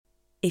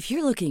If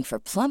you're looking for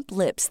plump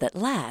lips that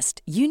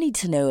last, you need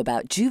to know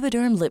about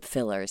Juvederm lip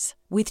fillers.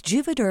 With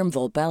Juvederm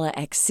Volbella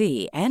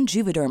XC and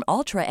Juvederm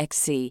Ultra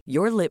XC,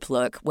 your lip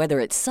look, whether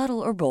it's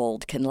subtle or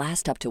bold, can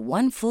last up to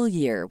 1 full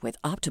year with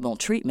optimal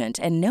treatment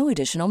and no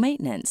additional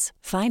maintenance.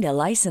 Find a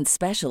licensed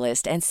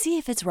specialist and see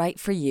if it's right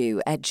for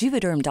you at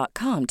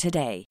Juvederm.com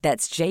today.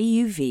 That's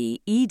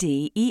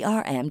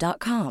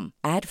JUVEDERM.com.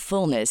 Add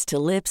fullness to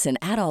lips in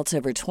adults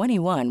over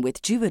 21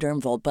 with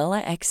Juvederm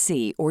Volbella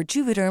XC or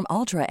Juvederm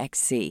Ultra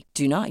XC.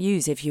 Do not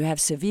use if you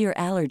have severe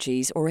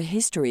allergies or a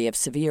history of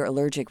severe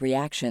allergic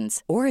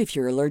reactions, or if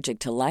you're allergic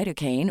to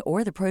lidocaine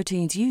or the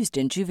proteins used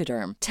in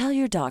Juvederm. Tell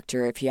your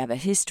doctor if you have a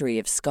history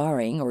of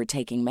scarring or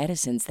taking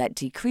medicines that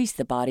decrease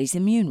the body's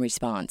immune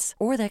response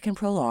or that can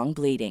prolong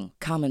bleeding.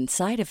 Common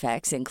side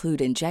effects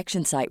include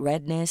injection site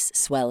redness,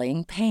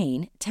 swelling,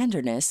 pain,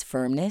 tenderness,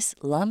 firmness,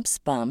 lumps,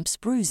 bumps,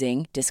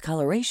 bruising,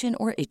 discoloration,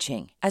 or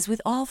itching. As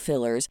with all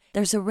fillers,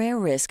 there's a rare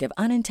risk of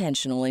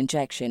unintentional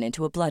injection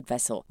into a blood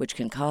vessel, which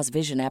can cause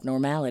vision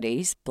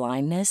abnormalities,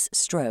 blindness,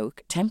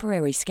 stroke,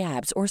 temporary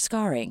scabs, or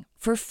scarring.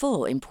 For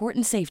full,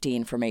 important safety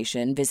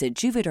information, visit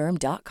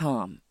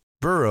Juvederm.com.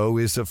 Burrow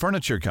is a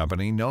furniture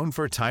company known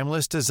for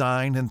timeless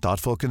design and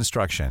thoughtful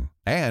construction,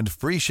 and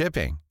free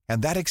shipping,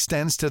 and that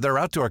extends to their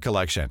outdoor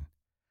collection.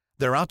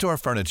 Their outdoor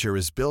furniture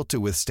is built to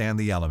withstand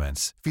the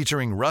elements,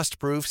 featuring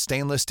rust-proof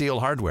stainless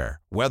steel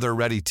hardware,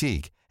 weather-ready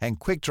teak, and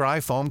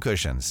quick-dry foam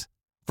cushions.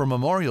 For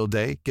Memorial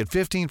Day, get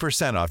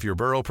 15% off your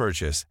Burrow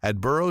purchase at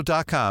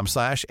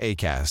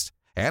burrow.com/ACAST,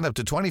 and up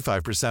to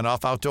 25%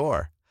 off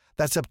outdoor.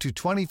 That's up to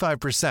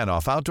 25%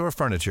 off outdoor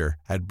furniture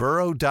at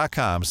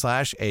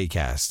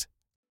burrow.com/ACAST.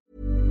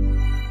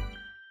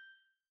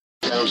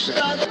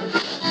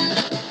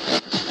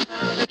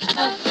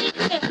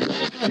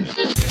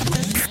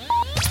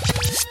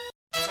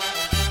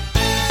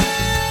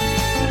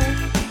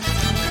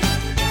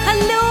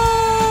 Hallå!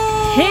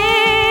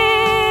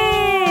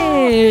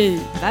 Hej!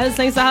 Världens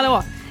längsta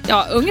hallå.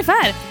 Ja,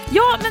 ungefär.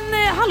 Ja, men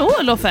hallå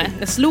Loffe.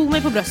 Jag slog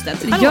mig på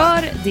bröstet. Hallå.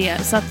 Gör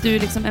det så att du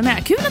liksom är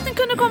med. Kul att den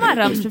kunde komma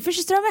här.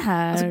 Förströmmer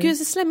här. Alltså gud, jag är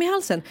så slem i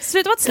halsen.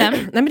 Sluta vara ett slem.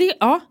 Nej men det,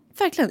 ja,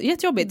 verkligen.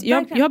 Jättejobbigt.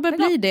 Jag börjar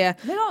bli det.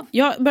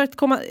 Jag har börjat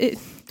komma...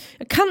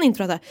 jag kan inte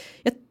prata.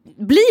 Jag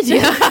blir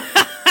det.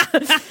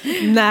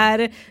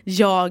 När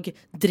jag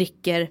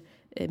dricker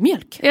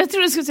mjölk. Jag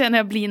tror du skulle säga när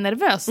jag blir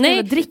nervös. Nej.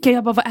 Jag dricker,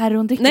 jag bara, vad är det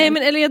hon dricker? Nej,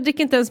 men eller jag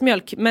dricker inte ens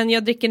mjölk. Men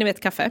jag dricker, ni vet,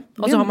 kaffe.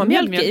 Och så har man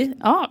mjölk i.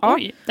 Ja,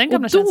 oj, den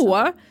gamla och då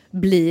känslan.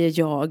 blir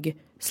jag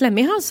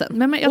slemmig i halsen.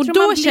 Men och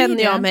då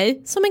känner jag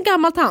mig som en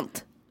gammal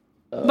tant.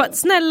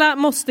 Snälla,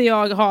 måste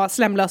jag ha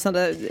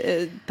slemlösande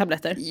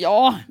tabletter?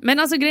 Ja, men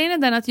alltså grejen är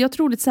den att jag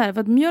tror lite så här,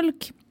 för att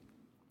mjölk...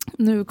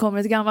 Nu kommer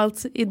ett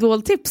gammalt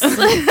idoltips.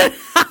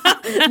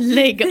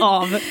 Lägg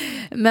av.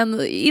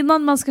 Men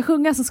innan man ska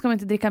sjunga så ska man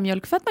inte dricka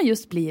mjölk för att man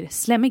just blir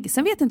slemmig.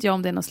 Sen vet inte jag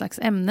om det är någon slags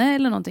ämne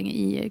eller någonting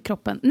i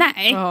kroppen.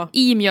 Nej,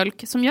 i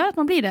mjölk som gör att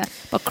man blir det.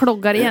 Bara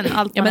kloggar igen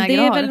allt man äger. Men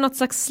det är väl något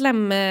slags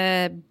slem...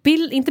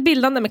 inte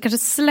bildande, men kanske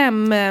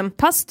slem...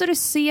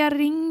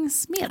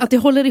 Pasteuriseringsmedel. Att det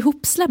håller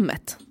ihop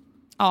slemmet.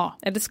 Ja.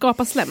 Eller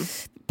skapar slem.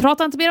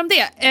 Prata inte mer om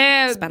det.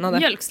 Spännande.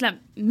 Mjölkslem.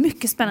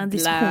 Mycket spännande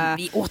diskussion.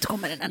 Vi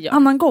återkommer en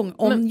annan gång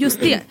om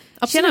just det.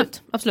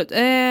 Absolut.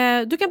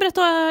 Du kan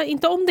berätta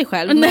inte om dig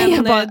själv.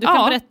 Nej, men du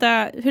kan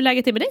berätta hur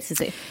läget är med dig,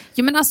 Cici.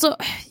 Jo, men alltså,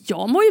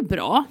 jag mår ju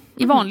bra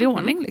i vanlig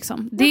ordning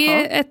liksom. Det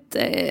är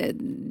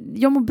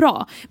jag mår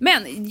bra.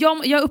 Men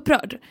jag är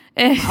upprörd.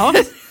 Jag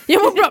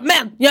mår bra,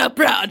 men jag är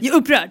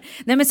upprörd.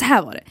 Nej, men så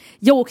här var det.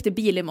 Jag åkte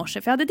bil i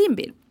morse, för jag hade din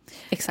bil.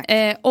 Exakt.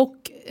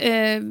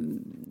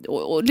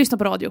 Och lyssna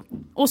på radio.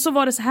 Och så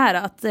var det så här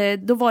att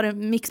då var det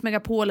Mix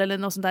Megapol eller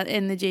något sånt där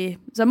energy,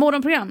 så här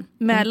morgonprogram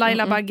med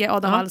Laila Bagge,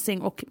 Adam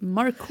Alsing och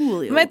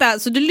Markoolio. Vänta,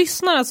 så du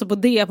lyssnar alltså på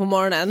det på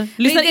morgonen?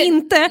 Lyssnar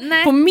inte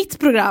på mitt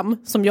program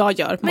som jag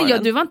gör på morgonen?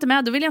 Men du var inte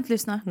med, då vill jag inte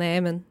lyssna.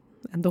 Nej, men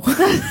ändå.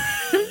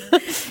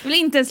 Jag vill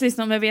inte ens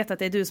lyssna om jag vet att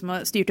det är du som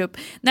har styrt upp.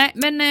 Nej,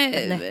 men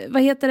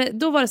vad heter det?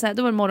 Då var det så här,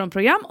 då var det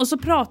morgonprogram och så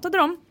pratade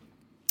de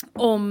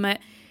om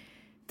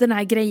den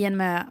här grejen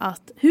med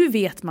att hur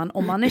vet man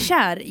om man är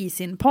kär i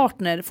sin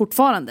partner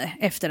fortfarande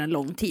efter en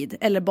lång tid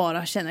eller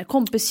bara känner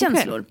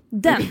kompiskänslor. Okay.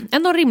 Den.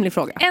 Ändå rimlig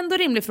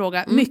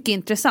fråga. Mycket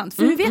intressant.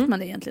 För hur vet man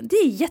det egentligen? Det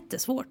är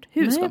jättesvårt.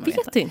 Hur ska man veta?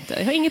 Jag vet inte.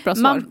 Jag har inget bra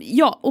svar.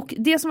 Ja, och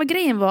det som var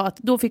grejen var att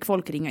då fick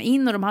folk ringa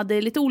in och de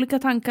hade lite olika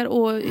tankar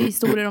och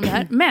historier om det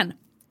här. Men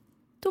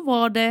då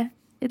var det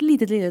ett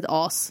litet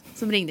as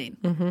som ringde in.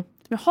 Som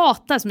jag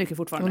hatar så mycket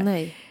fortfarande.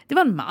 Nej. Det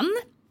var en man.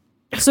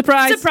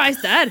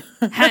 Surprise där.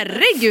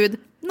 Herregud.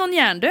 Någon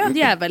hjärndöd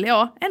jävel,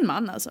 en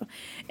man alltså.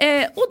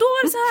 Och då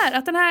var det så här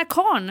att den här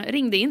karln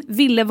ringde in,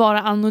 ville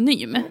vara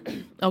anonym.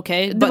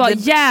 Okej. Det var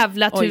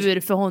jävla tur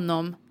för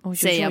honom,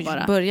 säger jag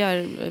bara.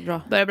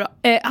 Börjar bra.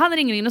 Han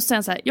ringer in och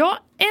säger så här,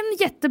 en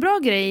jättebra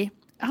grej.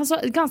 Han sa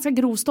ganska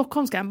grov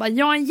stockholmska. Han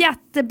bara, en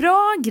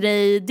jättebra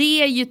grej,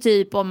 det är ju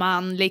typ om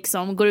man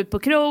liksom går ut på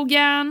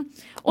krogen.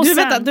 Och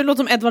vänta, du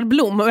låter som Edvard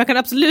Blom och jag kan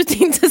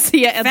absolut inte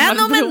se Edvard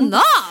Blom.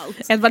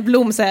 Fenomenalt! Edvard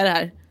Blom säger det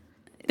här.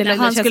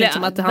 han skulle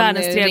som att han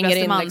världens trevligaste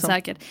in, man liksom.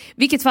 säkert.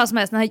 Vilket fall som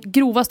helst, den här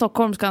grova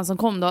stockholmskan som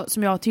kom då,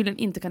 som jag tydligen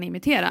inte kan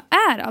imitera,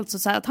 är alltså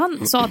så här att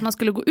han sa att man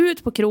skulle gå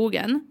ut på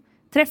krogen,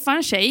 träffa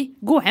en tjej,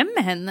 gå hem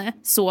med henne,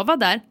 sova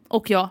där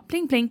och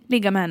pling pling,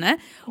 ligga med henne.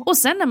 Och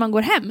sen när man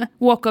går hem,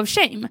 walk of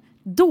shame,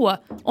 då,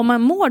 om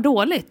man mår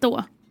dåligt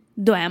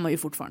då är man ju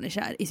fortfarande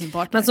kär i sin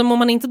partner. Men så mår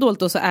man inte dåligt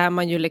då så är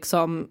man ju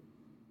liksom,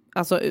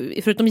 alltså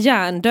förutom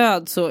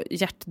hjärndöd så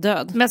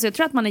hjärtdöd. Men alltså jag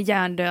tror att man är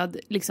hjärndöd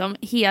liksom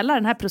hela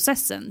den här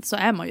processen, så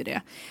är man ju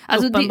det.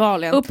 Alltså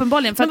uppenbarligen.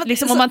 Uppenbarligen, för att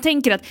liksom, om man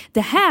tänker att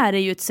det här är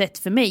ju ett sätt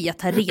för mig att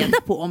ta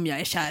reda på om jag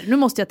är kär. Nu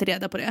måste jag ta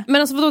reda på det.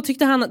 Men alltså vadå,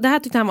 det här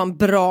tyckte han var en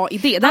bra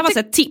idé. Det här var så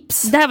ett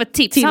tips. Det här var ett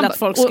tips till att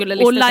folk skulle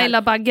lyssna. Och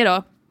Laila Bagge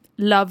då,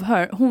 love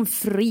her, hon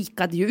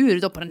frikade ju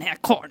ur då på den här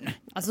karn.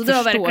 Alltså det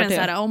var verkligen så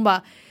här, hon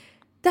bara,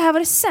 det här var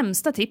det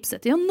sämsta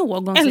tipset jag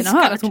någonsin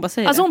har hört. Att hon bara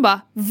säger alltså det. hon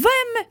bara,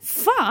 vem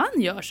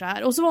fan gör så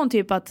här? Och så var hon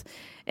typ att,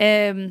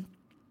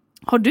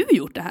 har du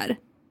gjort det här?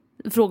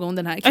 Frågade hon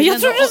den här killen.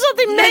 Jag trodde du sa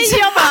till mig. Nej,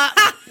 jag bara,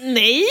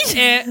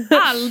 nej.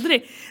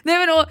 Aldrig.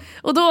 Nej, men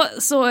och då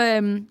så,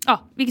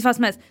 vilket fall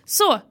som helst,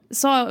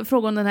 så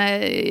frågade hon den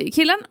här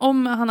killen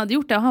om han hade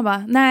gjort det, och han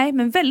bara, nej,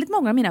 men väldigt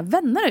många av mina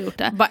vänner har gjort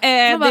det.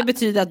 Det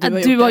betyder att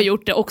du har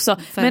gjort det också.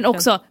 Verkligen. Men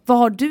också, vad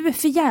har du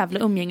för jävla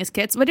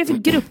umgängeskrets? Vad är det för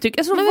grupptyck?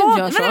 Alltså,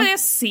 vad jag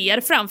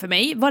ser framför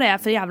mig, vad det är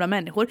för jävla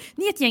människor.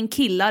 Ni är ett gäng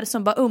killar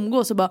som bara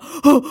umgås och bara,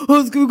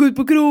 ska vi gå ut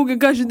på krogen,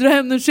 kanske dra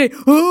hem en tjej.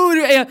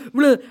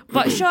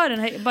 Bara kör den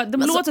här,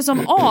 de låter som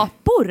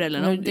apor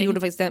eller någonting. Det gjorde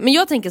faktiskt det. Men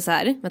jag tänker så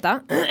här, vänta,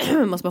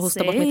 jag måste bara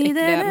hosta bort mitt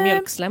äckliga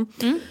mjölkslem.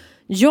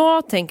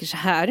 Jag tänker så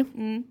här,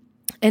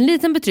 en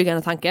liten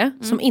betryggande tanke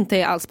som inte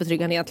är alls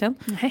betryggande egentligen.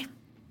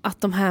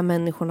 Att de här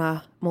människorna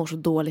mår så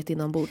dåligt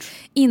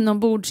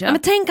inombords. Ja.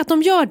 Men tänk att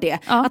de gör det.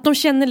 Ja. Att de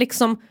känner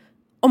liksom,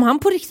 om han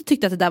på riktigt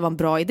tyckte att det där var en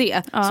bra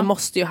idé, så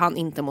måste ju han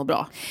inte må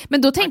bra.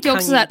 Men då tänker jag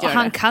också att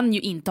han kan ju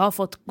inte ha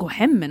fått gå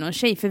hem med någon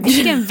tjej, för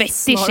vilken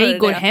vettig tjej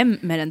går hem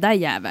med den där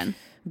jäveln?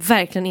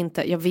 Verkligen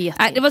inte, jag vet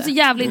inte. Det var så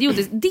jävla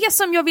idiotiskt. Det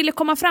som jag ville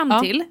komma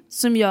fram till,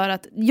 som gör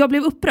att jag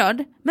blev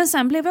upprörd, men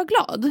sen blev jag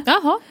glad.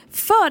 Jaha.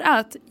 För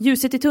att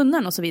ljuset i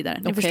tunneln och så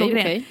vidare. Ni förstår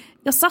grejen.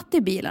 Jag satt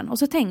i bilen och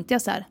så tänkte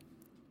jag så här,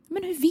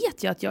 men hur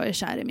vet jag att jag är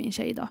kär i min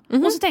tjej då?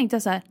 Och så tänkte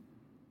jag så här,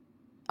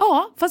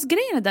 ja, fast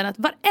grejen är den att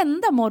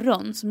varenda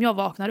morgon som jag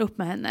vaknar upp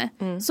med henne,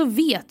 så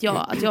vet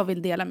jag att jag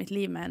vill dela mitt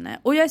liv med henne.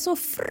 Och jag är så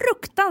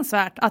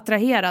fruktansvärt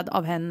attraherad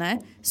av henne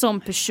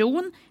som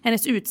person,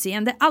 hennes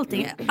utseende,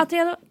 allting.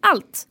 Attraherad av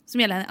allt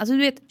som gäller henne. Alltså du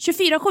vet,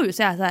 24/7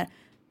 så är jag så här,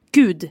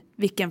 gud,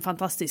 vilken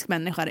fantastisk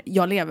människa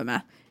jag lever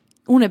med.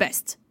 Hon är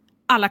bäst.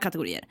 Alla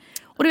kategorier.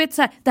 Och du vet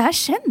så här, det här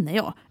känner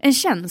jag. En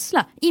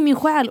känsla i min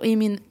själ och i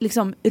min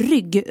liksom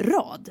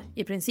ryggrad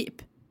i princip.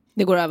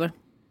 Det går över.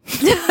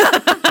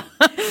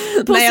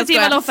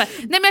 Positiva loffer.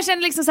 Nej, men jag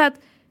känner liksom så att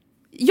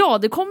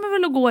det kommer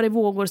väl att gå i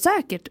vågor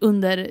säkert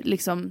under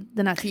liksom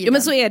den här tiden. Ja,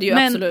 men så är det ju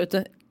absolut.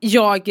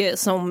 Jag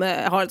som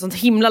har ett sånt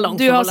himla långt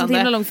förhållande. Du har ett sånt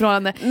himla långt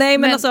förhållande. Nej,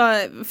 men alltså,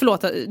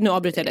 förlåt, nu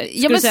avbryter jag dig.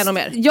 Ska du säga något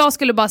mer? Jag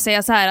skulle bara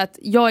säga så här att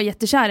jag är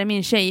jättekär i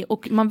min tjej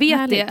och man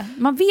vet det.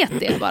 Man vet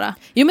det bara.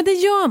 Jo, men det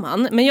gör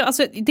man. Men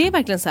alltså, det är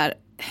verkligen så här.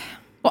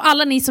 Och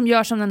alla ni som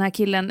gör som den här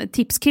killen,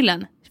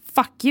 tipskillen,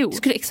 fuck you.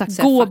 Skulle exakt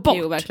säga gå fuck bort.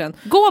 You, verkligen.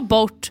 Gå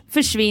bort,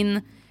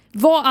 försvinn.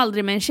 Var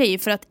aldrig med en tjej,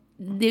 för att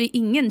det är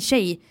ingen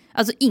tjej.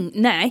 Alltså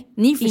nej,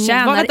 ni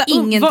förtjänar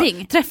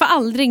ingenting. Träffa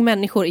aldrig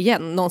människor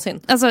igen någonsin.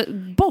 Alltså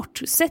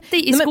bort, sätt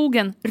dig i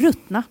skogen,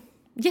 ruttna.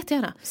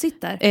 Jättegärna.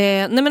 Sitt där.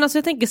 Nej, men alltså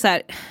jag tänker så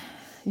här.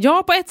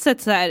 Ja, på ett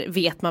sätt så här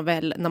vet man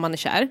väl när man är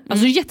kär.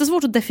 Alltså det är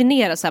jättesvårt att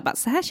definiera så här, bara,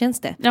 så här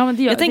känns det. Ja,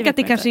 men jag tänker att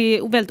det kanske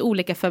är väldigt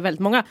olika för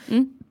väldigt många.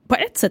 På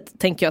ett sätt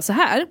tänker jag så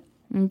här.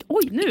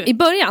 Oj, nu. I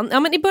början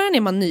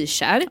är man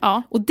nykär.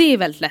 Och det är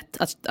väldigt lätt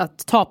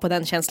att ta på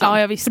den känslan.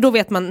 Ja, visst. För då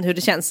vet man hur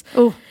det känns.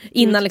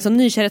 Innan liksom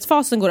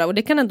nykärhetsfasen går av. Och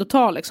det kan ändå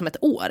ta liksom ett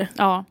år.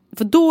 Ja.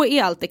 För då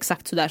är allt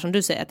exakt så där som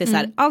du säger. Att det är så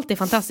här, allt är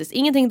fantastiskt,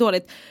 ingenting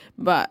dåligt.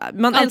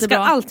 Man allt älskar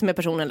allt med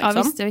personen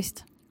liksom. Ja,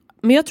 visst.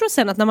 Men jag tror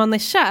sen att när man är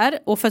kär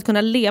och för att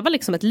kunna leva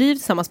liksom ett liv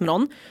tillsammans med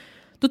någon,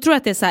 då tror jag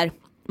att det är så här,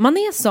 man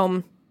är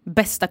som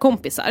bästa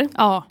kompisar.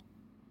 Ja.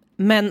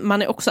 Men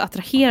man är också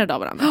attraherad av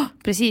varandra.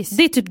 Precis.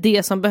 Det är typ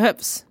det som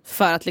behövs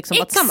för att liksom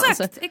vara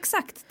tillsammans.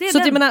 Exakt. Det är så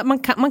att jag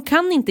menar, man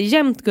kan inte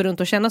jämt gå runt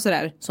och känna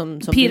sådär som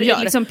du gör.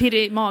 Liksom pirr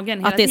i magen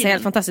hela att det är så tiden.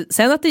 helt fantastiskt.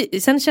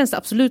 Sen känns det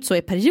absolut så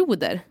i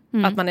perioder.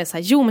 Att man är så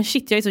här, jo men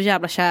shit, jag är så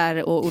jävla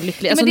kär och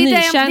lycklig. Alltså, men det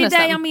nykär är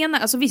det jag menar.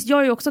 Alltså visst, jag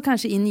är ju också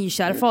kanske i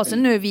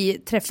nykärfasen. Nu har vi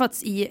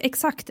träffats i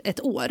exakt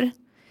ett år.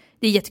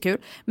 Det är jättekul.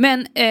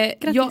 Men,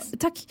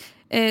 tack.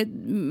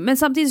 Men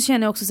samtidigt så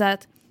känner jag också så här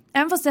att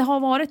även fast det har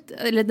varit,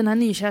 eller den här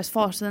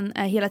nykärsfasen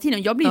är hela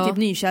tiden. Jag blir typ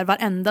nykär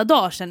varenda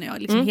dag, känner jag.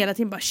 Liksom hela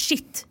tiden bara,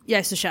 shit, jag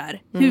är så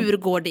kär. Hur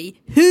går det?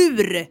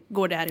 Hur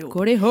går det här ihop?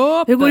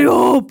 Hur går det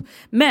ihop?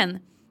 Men,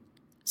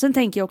 sen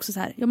tänker jag också så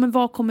här, ja men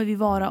vad kommer vi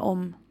vara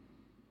om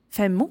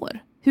 5 år?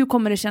 Hur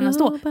kommer det kännas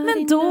då?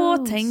 Men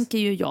då tänker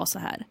ju jag så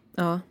här.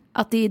 Ja.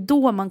 Att det är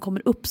då man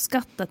kommer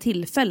uppskatta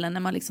tillfällen när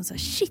man liksom så här,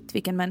 shit,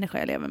 vilken människa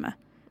jag lever med.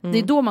 Det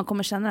är då man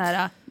kommer känna det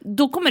här.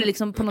 Då kommer det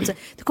liksom på något sätt,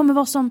 det kommer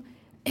vara som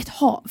ett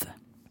hav.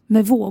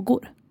 med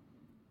vågor.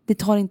 Det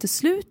tar inte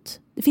slut.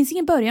 Det finns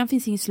ingen början,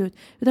 finns ingen slut.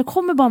 Det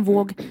kommer bara en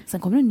våg, sen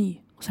kommer en ny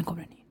och sen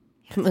kommer en ny.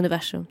 Som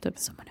universum typ.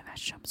 Som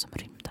universum, som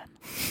rymden.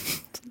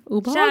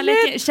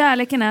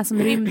 Kärleken är som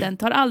rymden,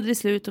 tar aldrig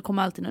slut och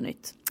kommer alltid något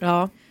nytt.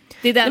 Ja.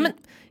 Det är den.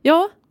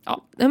 Ja,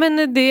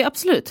 men det är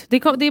absolut. Det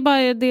är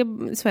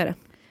bara så är det.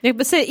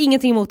 Jag säger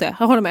ingenting emot det.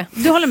 Jag håller med.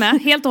 Du håller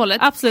med, helt och hållet.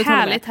 Absolut.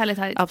 Härligt.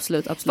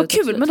 Absolut. Vad kul,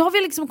 absolut. men då har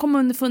vi liksom kommit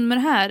underfund med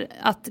det här.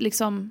 Att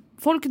liksom,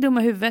 folk är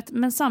dumma i huvudet,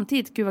 men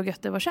samtidigt, gud vad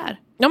gött det var kär.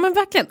 Ja men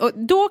verkligen. Och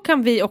då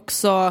kan vi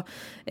också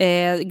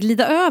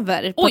glida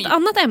över på ett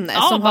annat ämne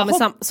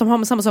som har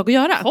med samma sak att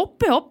göra.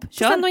 Hopp.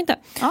 Kör. Fast ändå inte.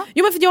 Ja.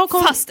 Jo, men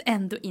för Fast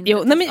ändå inte.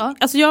 Jo, nej, men,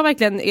 alltså jag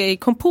verkligen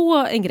kom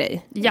på en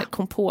grej. Ja.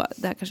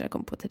 Det här kanske jag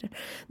kom på tidigare.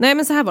 Nej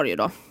men så här var det ju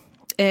då.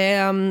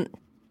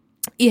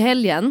 I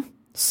helgen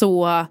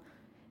så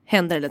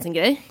hände det en liten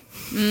grej.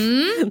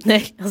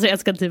 Nej, alltså jag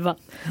ska typ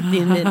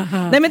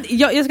nej men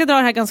jag ska dra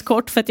det här ganska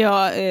kort för att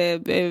jag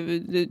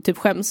typ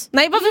skäms.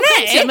 Nej, varför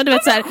skäms jag? Men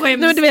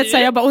du vet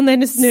såhär, jag bara, nej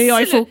nu är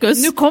jag i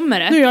fokus. Nu kommer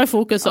det. Nu är jag i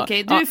fokus.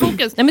 Okej, du är i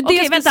fokus. Nej, men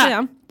det vänta.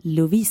 Säga.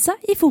 Lovisa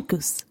i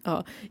fokus.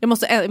 Ja, jag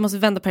måste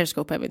vända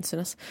periskop, jag vill inte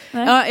synas.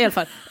 Ja, i alla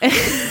fall.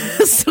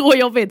 Så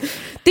jobbigt.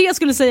 Det jag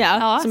skulle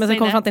säga, som jag ska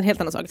komma fram till en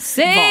helt annan sak.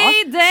 Säg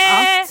var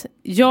det! Att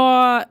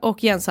jag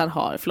och Jensan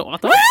har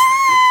förlovat oss.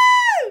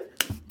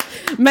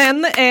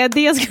 Men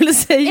det jag skulle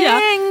säga...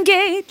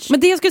 Engaged. Men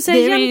det jag skulle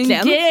säga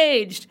egentligen...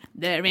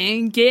 They're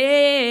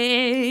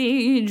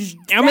engaged.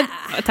 Ja, men,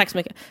 tack så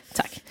mycket.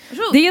 Tack.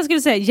 Det jag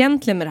skulle säga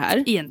egentligen med det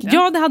här...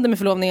 Ja, det hade med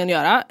förlovningen att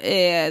göra.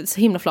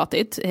 Så himla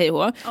flatigt, hej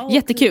och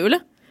jättekul.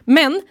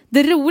 Men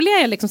det roliga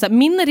är liksom så här,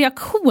 min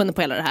reaktion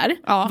på hela det här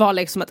var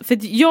liksom att... För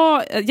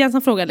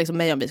Jensan frågade liksom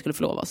mig om vi skulle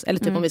förlova oss. Eller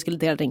typ om vi skulle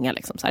dela ringa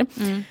liksom så här.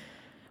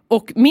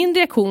 Och min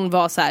reaktion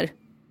var så här...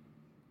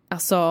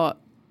 Alltså...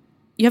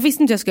 Jag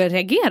visste inte hur jag skulle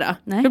reagera.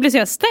 Nej. Jag blev så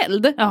här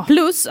ställd. Ja.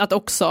 Plus att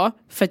också,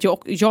 för att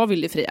jag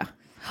ville fria.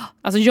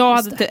 Alltså jag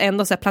hade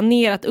ändå så här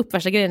planerat upp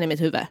värsta grejen i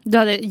mitt huvud. Du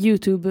hade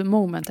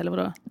YouTube-moment eller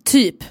vadå?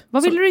 Typ.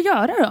 Vad ville du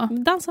göra då?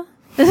 Dansa.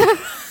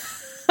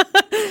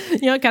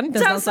 Jag kan inte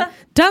ens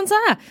dansa.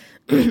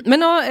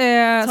 Men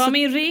ta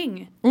min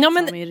ring.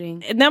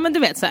 Nej men du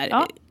vet så här.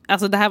 Ja.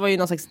 Alltså det här var ju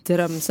någon slags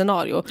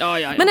drömscenario.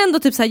 Ja. Men ändå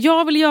typ så här,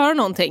 jag vill göra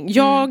någonting.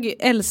 Jag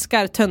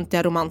älskar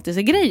töntiga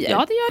romantiska grejer.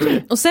 Ja, det gör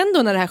du. Och sen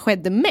då när det här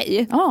skedde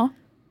mig,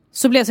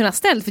 så blev jag så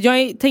ställd. För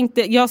jag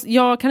tänkte,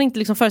 jag kan inte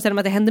liksom föreställa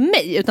mig att det hände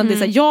mig. Utan det är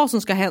så här, jag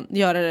som ska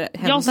göra det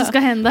hända. Jag som ska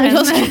hända henne.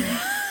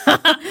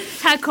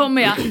 Här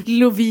kommer jag,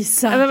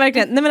 Lovisa. Ja, men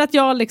verkligen. Nej men att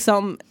jag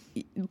liksom...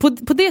 På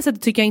det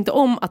sättet tycker jag inte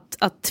om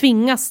att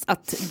tvingas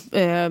att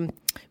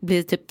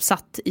bli typ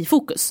satt i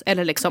fokus.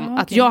 Eller liksom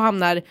att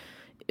jag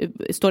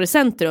står i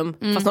centrum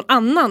fast någon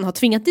annan har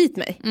tvingat dit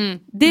mig.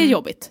 Det är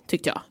jobbigt,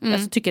 tyckte jag.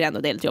 Jag tycker ändå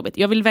det är lite jobbigt.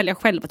 Jag vill välja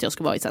själv att jag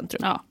ska vara i centrum.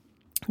 Ja.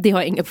 Det har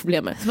jag inga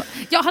problem med.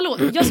 Ja, hallå,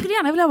 jag skulle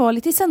gärna vilja vara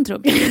lite i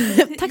centrum.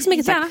 Tack så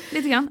mycket, tack. Gärna,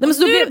 lite grann. Nej, men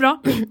så då blev det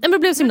bra. Men då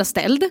blev jag så himla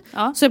ställd.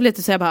 Ja. Så jag blev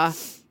så jag bara...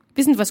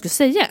 Visste inte vad jag skulle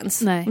säga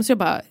ens. Nej. Men så jag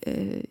bara,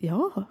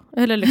 ja.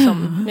 Eller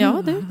liksom,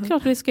 ja, det är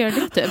klart vi ska göra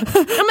det typ.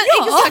 Ja,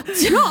 men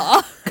exakt.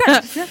 Ja,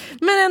 kanske.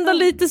 Men ändå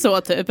lite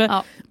så typ.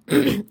 Ja.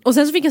 Och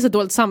sen så fick jag så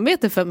dåligt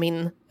samvete för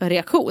min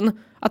reaktion.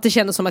 Att det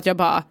kändes som att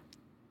jag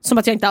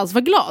inte alls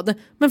var glad.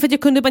 Men för att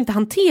jag kunde bara inte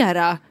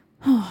hantera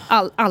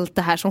allt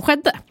det här som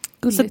skedde.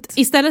 Så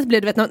istället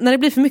blir det, när det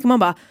blir för mycket man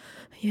bara,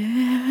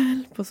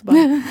 hjälp. Och så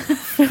bara,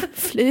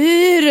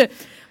 flyr.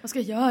 Vad ska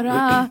jag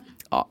göra?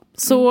 Ja,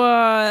 så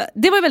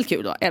det var väldigt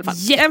kul då i alla fall.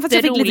 Även fast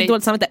jag fick lite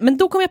dåligt samvete. Men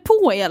då kom jag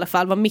på i alla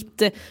fall vad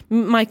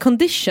my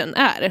condition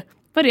är.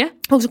 Vad är det?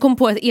 Och så kom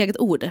på ett eget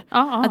ord.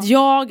 Att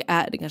jag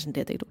är, det kanske inte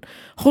är ett eget ord,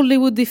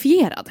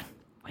 hollywoodifierad.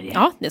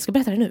 Ja, jag ska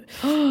berätta det nu.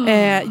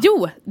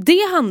 Jo,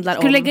 det handlar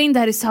om... Ska du lägga in det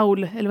här i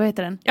Saul, eller vad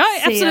heter den? Ja,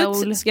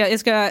 absolut. Jag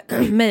ska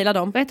mejla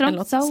dem. Vad heter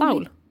de?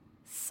 Saul.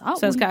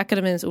 Svenska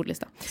Akademins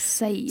ordlista.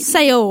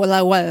 Saul.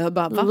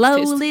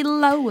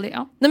 Lowly.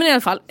 Ja. Nej men i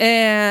alla fall.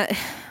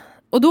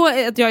 Och då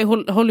att jag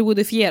är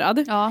hollywoodifierad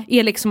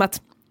är liksom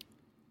att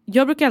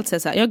jag brukar alltid säga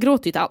så här, jag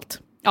gråter ju till allt.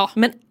 Ja.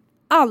 Men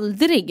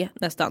aldrig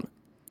nästan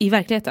i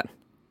verkligheten.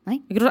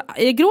 Nej.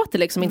 Jag gråter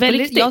liksom inte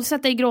riktigt. Jag har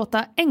sett dig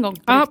gråta en gång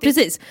på riktigt.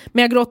 Precis.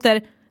 Men jag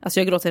gråter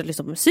när jag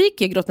lyssnar på musik,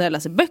 jag gråter när jag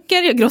läser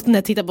böcker, jag gråter när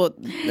jag tittar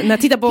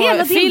på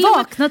hela film. Hela din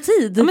vakna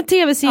tid. Ja, men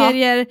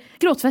tv-serier.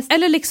 Gråtfest.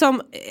 Eller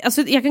liksom,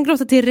 alltså jag kan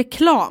gråta till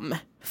reklam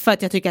för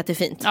att jag tycker att det är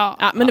fint.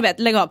 Men du vet,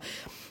 lägg av.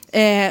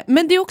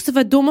 Men det är också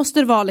för att då måste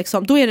det vara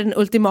liksom, då är det den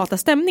ultimata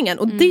stämningen.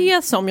 Och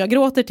det som jag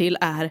gråter till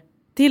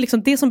det är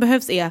liksom, det som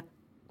behövs är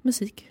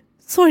musik.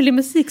 Sorglig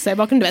musik så här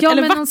bakom, du vet.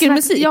 Eller vacker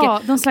musik.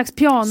 Ja, någon slags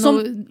piano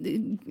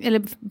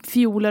eller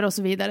fioler och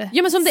så vidare.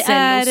 Ja, men som det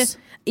Cellos.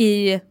 Är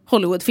i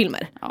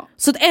Hollywoodfilmer. Ja.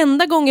 Så att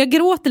enda gången jag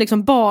gråter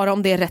liksom bara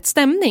om det är rätt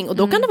stämning. Och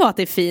då kan det vara att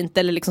det är fint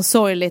eller liksom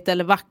sorgligt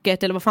eller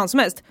vackert eller vad fan som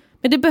helst.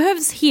 Men det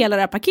behövs hela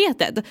det här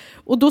paketet.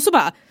 Och då så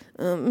bara...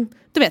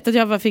 du vet att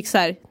jag fick så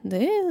här,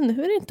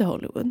 nu är det inte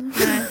Hollywood.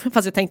 Nej.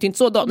 Fast jag tänkte inte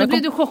så då. Men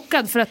blev du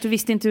chockad för att du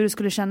visste inte hur du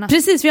skulle känna?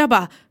 Precis, för jag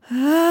bara,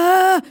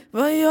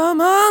 vad gör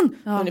man?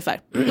 Ja.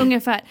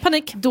 Ungefär.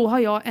 Panik. Då har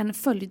jag en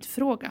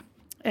följdfråga.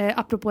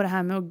 apropå det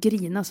här med att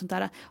grina och sånt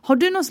där. Har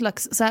du någon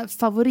slags så här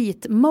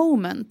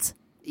favoritmoment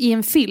i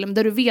en film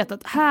där du vet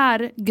att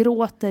här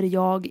gråter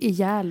jag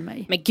ihjäl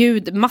mig? Men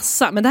gud,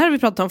 massa. Men det här har vi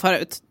pratat om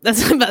förut.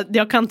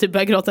 Jag kan typ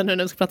börja gråta nu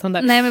när vi ska prata om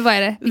det. Nej, men vad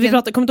är det?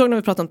 Kommer du ihåg när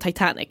vi pratade om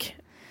Titanic?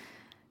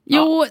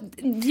 Jo,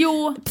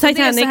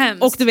 Titanic,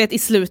 och du vet i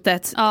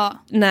slutet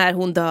när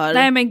hon dör.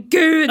 Nej men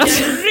gud, jag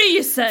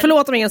ryser.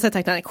 Förlåt om ingen har sett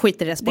Titanic,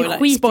 skit i det,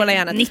 spoila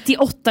gärna.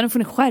 98, nu får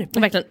ni skärpa.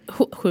 Verkligen,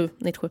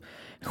 97.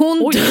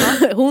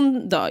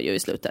 Hon dör ju i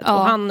slutet och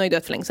han har ju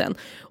dött för länge sedan.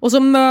 Och så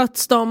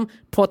möts de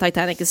på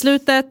Titanic i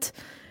slutet.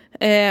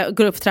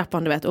 Går upp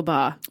trappan, du vet, och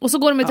bara... Och så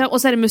går de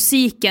och så är det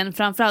musiken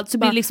framförallt. Så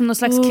blir det liksom någon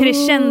slags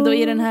crescendo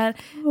i den här...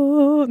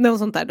 Något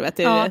sånt där, du vet.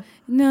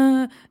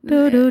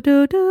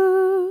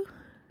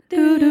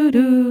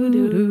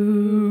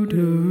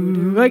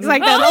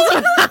 Exakt.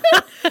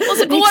 Och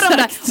så går de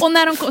där. Och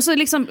när de så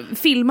liksom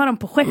filmar de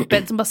på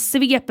skeppet som bara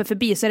sveper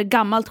förbi, så är det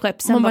gammalt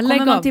skepp. Sen bara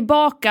kommer man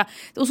tillbaka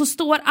och så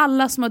står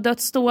alla som har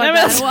dött där och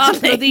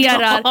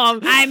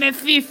applåderar. Nej men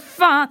fy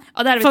fan.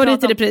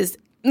 Favorit i repris.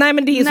 Nej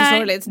men det är så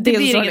sorgligt. Det är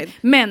så sorgligt.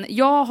 Men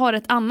jag har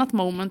ett annat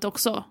moment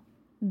också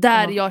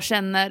där jag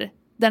känner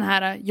den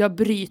här, jag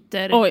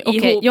bryter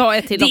ihop. Jag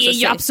är till det är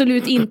ju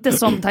absolut inte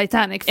som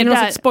Titanic. Är det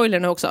någon spoiler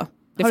nu också?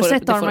 Har du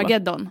sett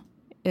Armageddon?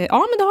 Ja, men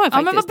det har jag faktiskt.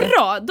 Ja, men vad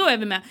bra, då är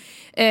vi med.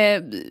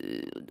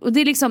 Och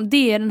det är liksom,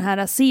 det är den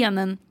här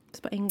scenen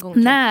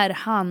när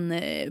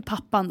han,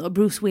 pappan då,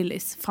 Bruce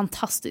Willis,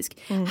 fantastisk.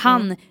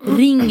 Han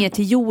ringer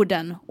till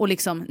jorden och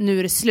liksom, nu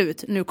är det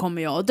slut, nu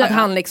kommer jag att dö. Att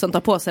han liksom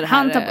tar på sig det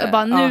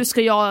här. Nu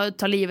ska jag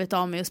ta livet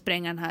av mig och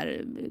spränga den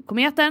här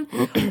kometen.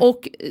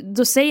 Och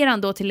då säger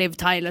han då till Liv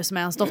Tyler som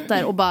är hans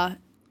dotter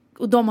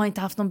och de har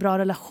inte haft någon bra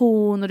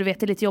relation och du vet,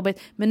 det är lite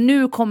jobbigt. Men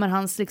nu kommer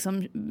hans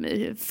liksom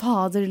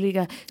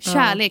faderliga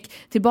kärlek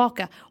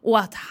tillbaka. Och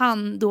att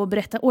han då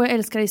berättar, jag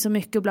älskar dig så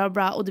mycket och bla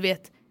bla. Och du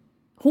vet,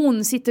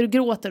 hon sitter och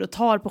gråter och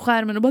tar på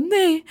skärmen och bara,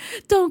 nej,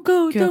 don't go,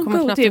 don't go. Jag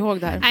kommer knappt ihåg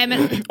det här. Nej, men,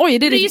 oj,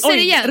 det är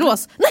igen.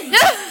 Ros. Vem?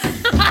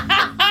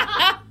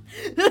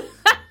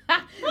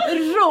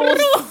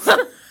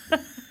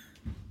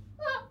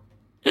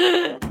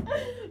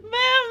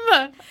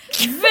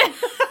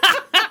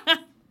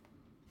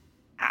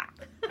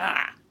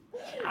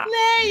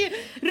 Nej,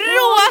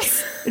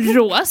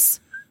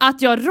 Ros.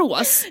 Att jag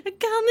Ros. Jag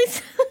kan inte.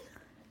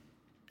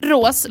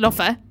 Ros,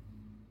 Loffe.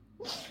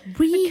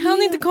 Jag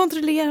kan inte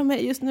kontrollera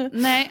mig just nu.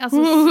 Nej,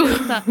 alltså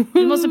sluta.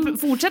 Du måste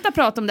fortsätta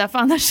prata om det, för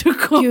annars så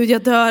kommer... Gud,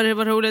 jag dör, det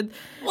var roligt.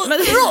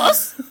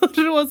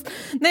 Ros.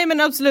 Nej,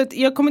 men absolut,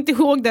 jag kommer inte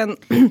ihåg den.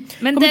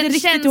 Men den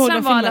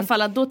känslan var i alla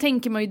fall att då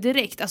tänker man ju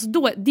direkt, alltså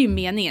då, det är ju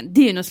meningen.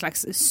 Det är ju någon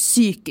slags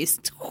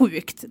psykiskt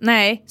sjukt.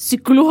 Nej,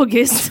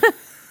 psykologiskt.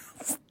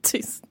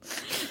 Tyst.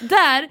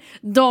 Där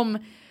de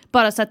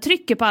bara så här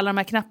trycker på alla de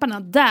här knapparna,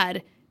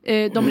 där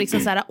de liksom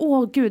så här,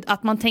 gud,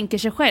 att man tänker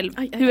sig själv.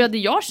 Hur hade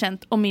jag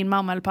känt om min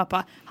mamma eller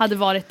pappa hade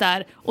varit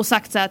där och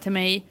sagt så här till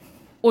mig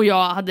och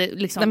jag hade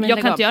liksom,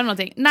 jag kan inte göra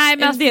någonting. Nej,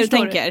 men det du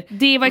tänker.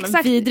 Det var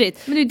exakt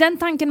vidrigt. Men det är den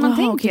tanken man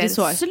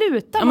tänker.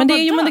 Sluta. Ja, men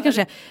det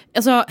kanske,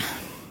 alltså,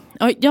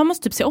 jag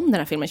måste typ se om den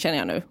här filmen, känner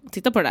jag nu.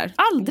 Titta på det där.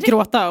 Aldrig.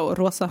 Gråta och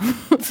rosa.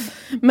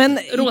 Men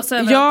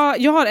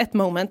jag har ett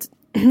moment.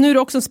 Nu är det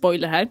också en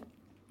spoiler här.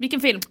 Vilken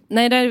film?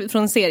 Nej, det är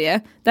från en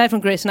serie. Det är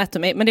från Grey's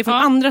Anatomy, men det är från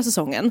andra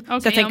säsongen.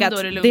 Okay, så jag tänker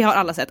att det har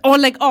alla sett.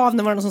 Lägg av,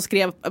 när var det någon som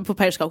skrev på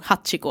Periscope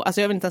Hachiko.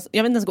 Alltså jag vill inte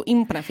ens gå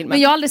in på den här filmen. Men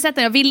jag har aldrig sett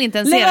den, jag vill inte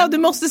ens se den. Lägg av, du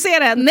måste se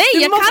den. Nej,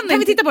 kan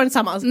vi titta på den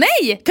tillsammans?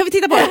 Nej! Kan vi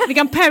titta på den? Vi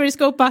kan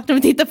Periscopa, kan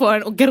vi titta på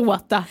den och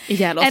gråta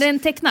ihjäl oss. Är den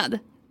tecknad?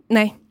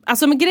 Nej.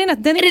 Alltså men grejen är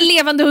att den är det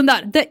levande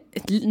hundar?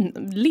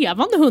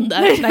 Levande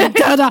hundar? Nej,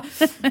 döda.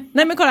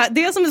 Nej men kolla,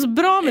 det som är så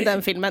bra med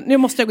den filmen, nu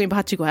måste jag gå in på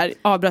Hachiko här,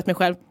 avbröt mig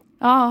själv.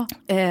 Ja.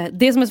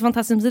 Det som är så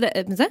fantastiskt med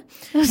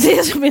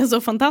det som är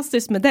så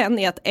fantastiskt med den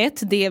är att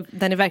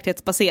den är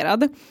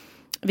verklighetsbaserad.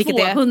 Vilket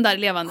 2 är hundar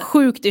levande.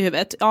 Sjukt i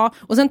huvudet. Ja.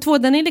 Och sen 2,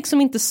 den är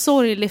liksom inte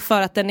sorglig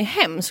för att den är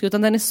hemsk,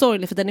 utan den är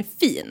sorglig för att den är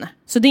fin.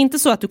 Så det är inte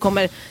så att du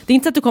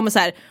kommer så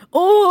här,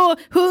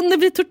 hunden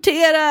blir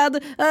torterad,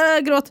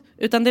 gråt.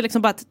 Utan det är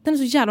liksom bara att den är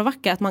så jävla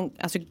vacker att man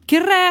alltså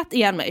grät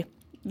igen mig.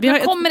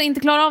 Jag kommer inte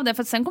klara av det,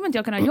 för sen kommer inte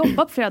jag kunna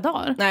jobba på flera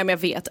dagar. Nej, men jag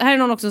vet. Här är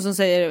någon också som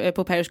säger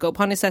på Periscope,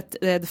 har ni sett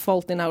The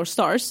Fault in Our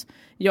Stars?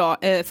 Ja,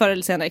 förr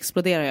eller senare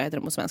exploderar jag, heter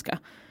den på svenska.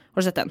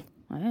 Har du sett den?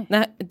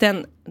 Nej,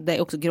 det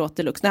är också gråt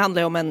deluxe. Det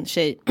handlar ju om en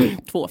tjej,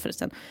 2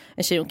 förresten,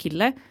 en tjej och en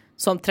kille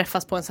som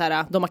träffas på en så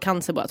här, de har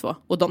cancer båda 2,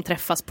 och de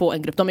träffas på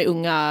en grupp, de är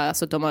unga,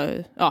 alltså de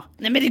har,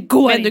 Nej men det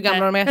går inte. Hur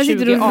gamla de är? Jag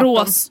sitter 20,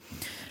 18.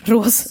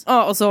 Ros.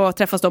 Ja, och så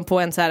träffas de på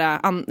en så här,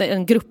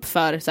 en grupp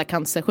för så här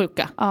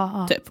cancersjuka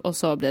typ, och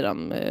så blir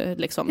de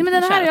liksom. Nej, men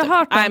den här har jag typ.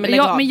 hört om.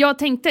 Nej, men jag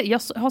tänkte,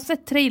 jag har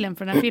sett trailern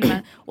för den här filmen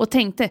och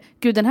tänkte,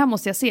 gud, den här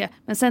måste jag se.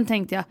 Men sen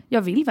tänkte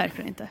jag vill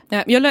verkligen inte.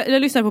 Ja,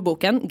 jag lyssnade på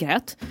boken,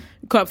 grät.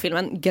 Kollade på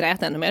filmen,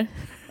 grät ännu mer.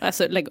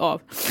 Alltså lägg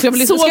av.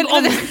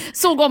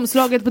 Såg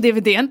omslaget på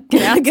DVD:n.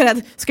 Grät.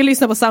 Ska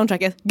lyssna på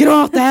soundtracket.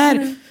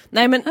 Gråter.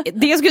 Nej, men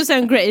det jag skulle säga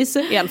om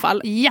Grace i alla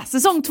fall. Ja,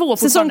 säsong 2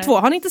 Säsong 2.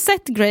 Har ni inte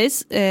sett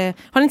Grace?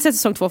 Har ni inte sett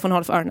säsong 2 från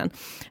Håll för öronen?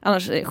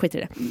 Annars skit i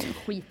det.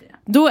 Skit i det.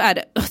 Då är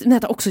det, den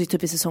heter också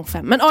typ i säsong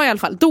 5. Men i alla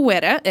fall, då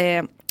är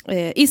det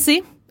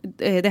Izzy.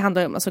 Det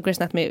handlar om, alltså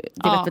Grey's Anatomy,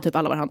 det vet väl typ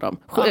alla vad det handlar om.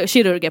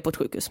 Kirurger på ett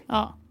sjukhus.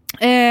 Ja.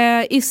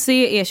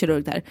 Izzy är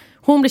kirurg där.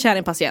 Hon blir kär i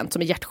en patient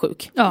som är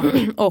hjärtsjuk. Ja.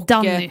 Och,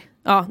 Danny.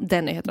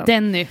 Danny heter han.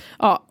 Danny.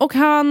 Ja, och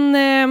han...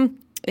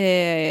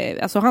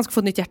 alltså han ska få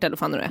ett nytt hjärta eller vad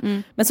fan det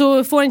är. Men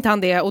så får inte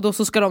han det och då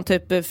så ska de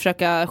typ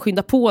försöka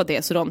skynda på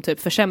det så de typ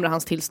försämrar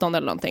hans tillstånd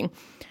eller någonting.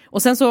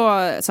 Och sen så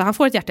han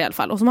får ett hjärta i alla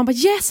fall och så man bara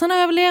yes han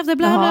överlevde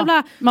bla bla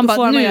bla. Man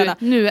bara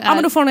nu är... Ja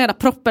men då får han en jävla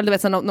propp eller du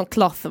vet någon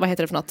cloth, vad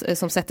heter det för något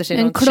som sätter sig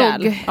i någon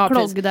kärl.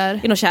 Klogg där.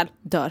 I någon kärl,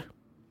 dör.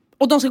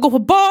 Och de ska gå på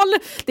bal,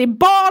 det är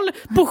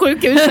bal på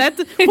sjukhuset.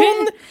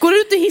 Hon går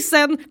ut i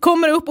hissen,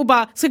 kommer upp och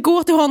bara ska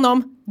gå till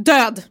honom,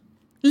 död.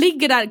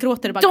 Ligger där,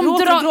 gråter,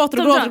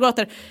 bara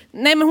gråter.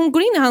 Nej men hon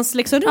går in i hans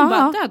liksom rum,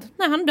 bara död.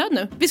 Nej han är död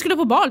nu. Vi skulle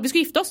på bal, vi ska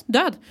gifta oss,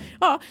 död.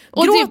 Ja,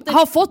 och du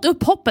har fått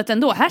upp hoppet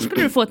ändå. Här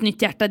skulle du få ett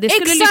nytt hjärta. Det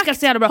skulle lyckas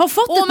så jävla bra. Har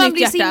fått och ett man nytt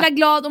blir hjärta. så himla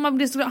glad och man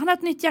blir så glad. Han har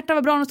ett nytt hjärta,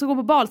 vad bra, han ska gå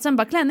på bal. Sen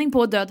bara klänning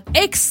på, död.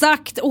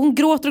 Exakt, och hon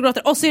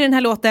gråter. Och så är den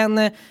här låten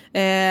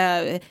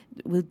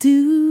We'll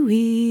do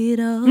it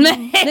all.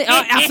 Nej,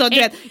 alltså du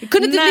vet, jag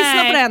kunde inte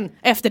lyssna på den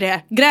efter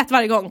det. Grät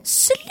varje gång.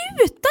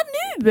 Sluta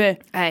nu!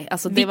 Nej,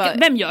 alltså det var...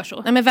 Vem gör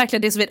så? Nej men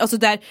verkligen, det är så vidare. Alltså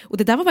där, och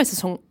det där var bara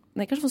säsong...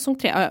 Nej, kanske var säsong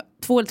 3.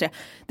 2 eller 3.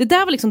 Det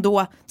där var liksom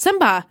då... Sen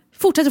bara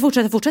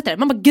fortsätter.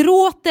 Man bara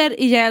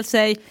gråter ihjäl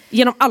sig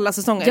genom alla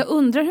säsonger. Jag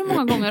undrar hur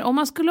många gånger, om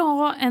man skulle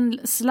ha en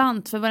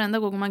slant för varenda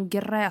gång man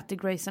grät i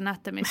Grey's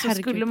Anatomy, så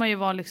skulle man ju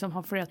vara liksom,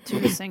 ha flera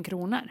 1000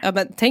 kronor. Ja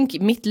men tänk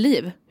mitt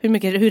liv,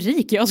 hur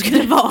rik jag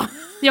skulle vara.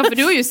 Ja för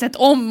du har ju sett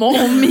om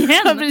och om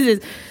igen. Ja precis.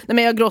 Nej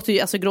men jag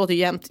gråter ju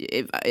jämt.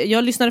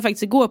 Jag lyssnade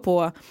faktiskt igår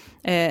på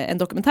en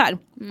dokumentär.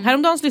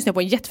 Häromdagen så lyssnade jag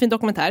på en jättefin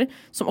dokumentär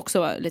som också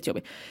var lite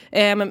jobbig.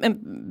 En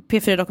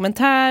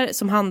P4-dokumentär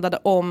som handlade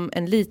om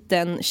en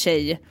liten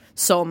tjej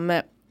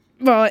som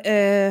var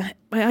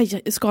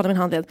jag skadade min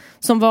handled,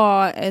 som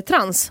var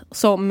trans,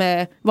 som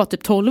var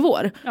typ 12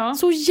 år. Ja.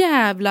 Så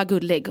jävla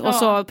gullig. Och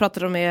så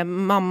pratade de med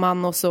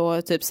mamman och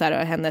så typ så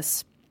här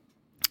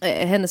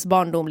hennes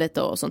barndom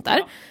lite och sånt där.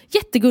 Ja.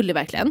 Jättegullig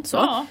verkligen. Så.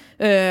 Ja.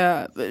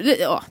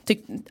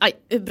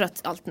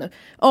 Bröt allt nu.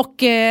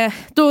 Och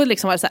då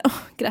liksom var det så här,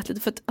 grät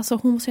lite för att alltså,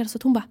 hon var så jävla så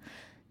att hon bara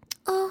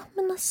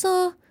men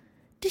alltså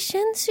det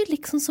känns ju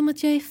liksom som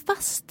att jag är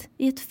fast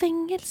i ett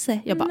fängelse.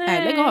 Jag bara,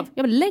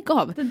 lägg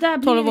av. Det där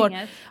blir 12 år.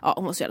 Inget. Ja,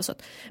 hon var så jävla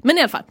söt. Men i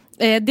alla fall,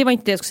 det var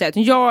inte det jag skulle säga.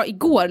 Utan jag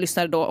igår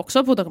lyssnade då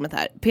också på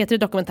dokumentär. P3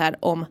 dokumentär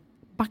om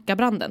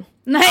Backabranden.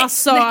 Nej,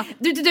 alltså, nej.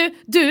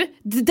 Du,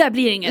 det där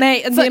blir inget.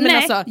 Nej,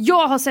 alltså,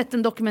 jag har sett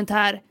en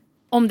dokumentär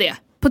om det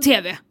på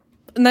tv.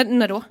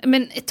 När då?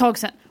 Men ett tag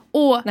sedan.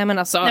 Och, nej men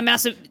alltså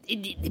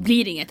det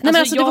blir inget. Nej,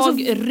 alltså,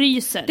 jag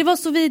ryser. Det var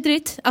så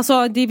vidrigt.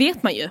 Alltså det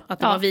vet man ju att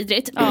det var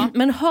vidrigt. Ja.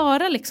 Men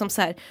höra liksom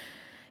så här.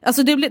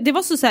 Alltså det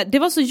var så här, det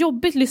var så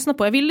jobbigt att lyssna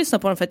på. Jag vill lyssna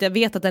på den för att jag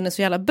vet att den är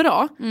så jävla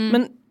bra.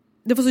 Men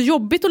det var så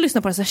jobbigt att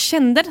lyssna på den så jag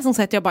kände det som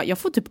så att jag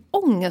får typ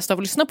ångest av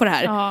att lyssna på det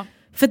här. Ja.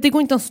 För det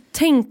går inte att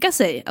tänka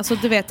sig. Alltså,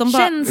 du vet, de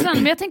bara... Känslan,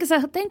 men jag tänker så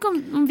här, tänk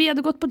om vi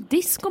hade gått på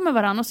disco med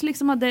varandra och så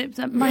liksom hade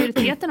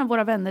majoriteten av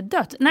våra vänner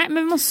dött. Nej,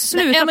 men vi måste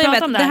sluta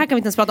prata om det här. Det här kan vi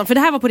inte ens prata om, för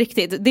det här var på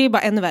riktigt. Det är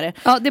bara ännu värre.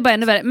 Ja, det är bara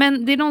ännu värre.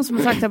 Men det är någon som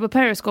har sagt här på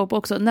Periscope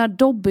också, när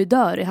Dobby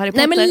dör i Harry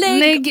Potter. Nej, men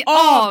lägg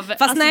av!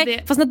 Fast alltså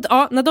nej,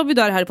 när Dobby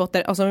dör i Harry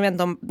Potter, alltså vi vet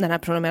inte om den här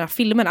programmerade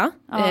filmerna,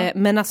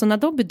 men alltså när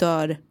Dobby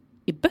dör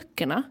i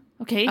böckerna,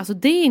 alltså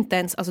det är inte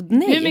ens, alltså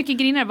nej. Hur mycket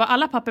griner var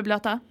alla papper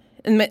blöta?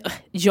 Men,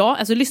 ja,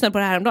 alltså lyssna på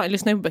det här häromdagen. Jag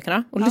lyssnade på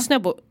böckerna och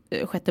lyssnade på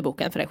sjätte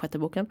boken, för det är sjätte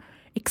boken.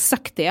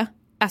 Exakt det.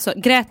 Alltså,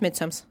 grät med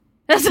söms.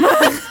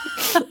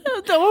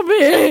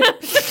 Dobby!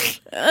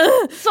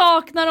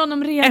 Saknar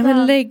honom redan.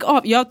 Men lägg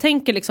av. Jag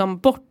tänker liksom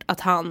bort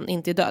att han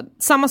inte är död.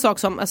 Samma sak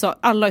som, alltså,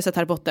 alla har ju sett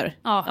Harry Potter,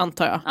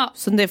 antar jag. Ja.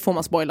 Så det får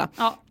man spoila.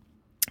 Ja.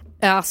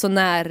 Alltså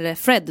när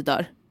Fred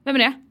dör. Vem är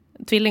det?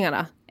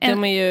 Tvillingarna.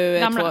 De är ju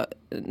gamla.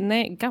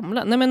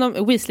 Gamla. Nej men de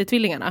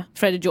Weasley-tvillingarna,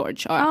 Fred och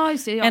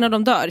George. En av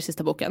dem dör i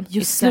sista boken.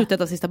 I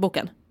slutet av sista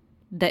boken.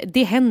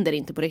 Det händer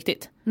inte på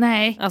riktigt.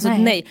 Nej. Alltså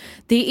nej.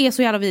 Det är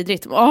så jävla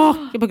vidrigt. Jag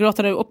bara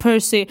gråter nu. Och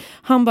Percy,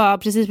 han bara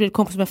precis blivit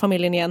kompis med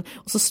familjen igen.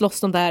 Och så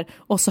slåss de där.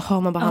 Och så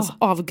hör man bara hans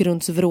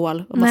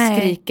avgrundsvrål. Och man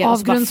skriker. Och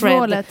så bara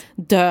Fred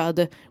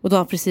död. Och då har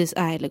han precis,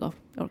 lägg av.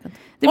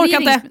 Jag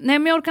orkar inte. Nej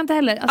men jag orkar inte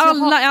heller. Alltså,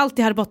 alla är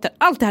alltid Harry Potter.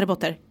 Alltid Harry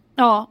Potter.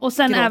 Ja, och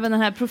sen även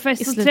den här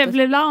professor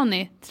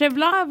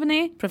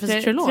Trelawney.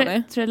 Professor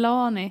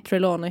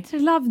Trelawney.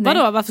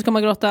 Vadå, varför ska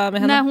man gråta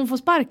med henne? När hon får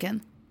sparken.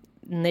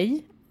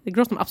 Nej, det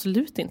gråter man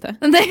absolut inte.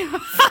 Nej.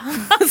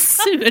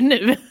 Sur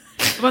nu.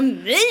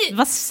 Nej.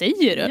 Vad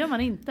säger du? Det gör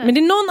man inte. Men det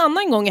är någon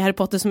annan gång i Harry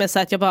Potter som är så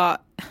att jag bara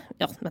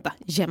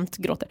jämt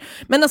gråter.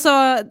 Men alltså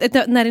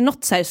när det är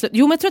något så här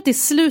men jag tror att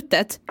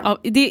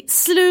det är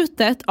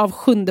slutet av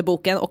sjunde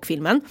boken och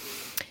filmen.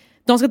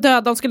 De ska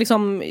döda,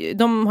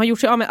 de har gjort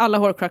sig av med alla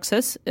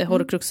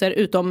horcruxer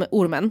utom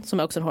ormen som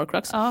är också en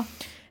horcrux. Ja.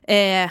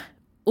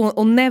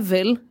 Och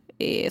Neville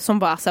som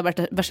bara så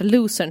värsta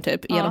losern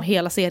typ genom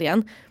hela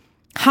serien.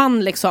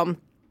 Han liksom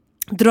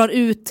drar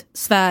ut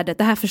svärdet.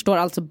 Det här förstår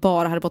alltså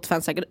bara Harry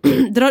Potter-fans säkert.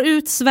 Drar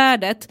ut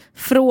svärdet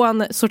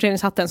från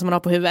sorteringshatten som han har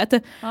på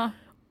huvudet.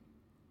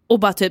 Och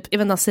bara typ, jag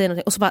vet inte, han säger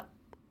någonting. Och så bara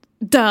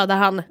dödar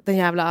han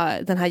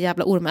den här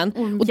jävla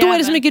ormen. Och då är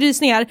det så mycket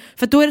rysningar.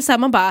 För då är det så här,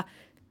 man bara...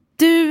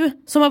 Du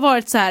som har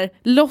varit så här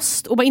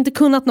lost och bara inte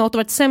kunnat något och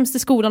varit sämst i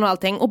skolan och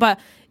allting. Och bara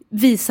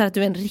visar att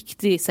du är en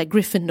riktig så här,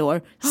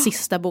 Gryffindor.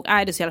 Sista bok. Det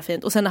är så jävla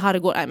fint. Och sen när Harry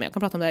går... men jag kan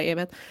prata om det här i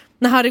evighet.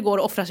 När Harry går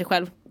och offrar sig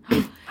själv.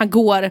 Han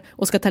går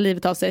och ska ta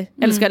livet av sig.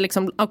 Eller ska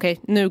liksom, okej,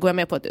 nu går jag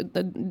med på att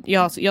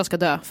jag ska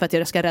dö för att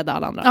jag ska rädda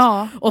alla andra.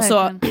 Ja, och så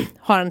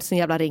har han sin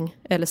jävla ring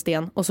eller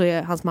sten. Och så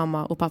är hans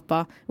mamma och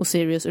pappa och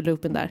Sirius och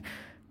Lupin där.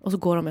 Och så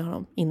går de med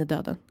honom in i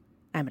döden.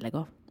 Nej, men lägg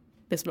av.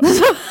 Det är så bra.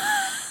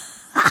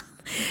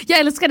 Jag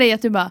älskar dig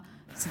att du bara,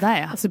 sådär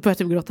ja. Alltså börjar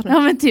typ gråta nu. Ja,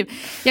 men typ.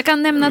 Jag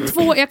kan nämna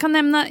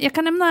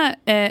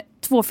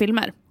två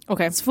filmer.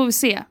 Okej. Så får vi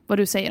se vad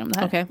du säger om det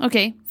här.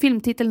 Okej.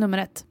 Filmtitel nummer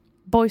 1.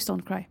 Boys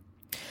Don't Cry.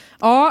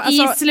 Ja,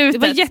 alltså, I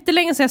slutet. det var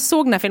jättelänge sedan jag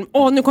såg den här filmen.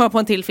 Nu kommer jag på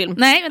en till film.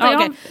 Nej,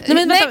 vänta.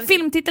 Nej,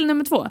 filmtitel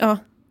nummer 2. Ja.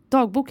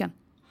 Dagboken.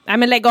 Nej,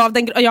 men lägg av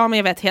den. Ja, men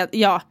jag vet helt.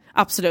 Ja,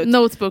 absolut.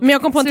 Notebook. Men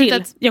jag kom på en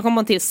slutet. till. Jag kom på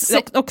en till.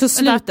 Också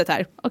slutet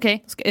här.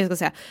 Okej. Jag ska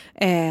säga.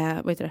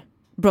 Vad heter det?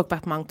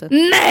 Brokeback Mountain.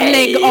 Nej!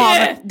 Lägg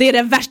av! Det är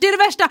det värsta.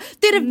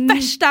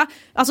 Värsta.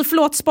 Alltså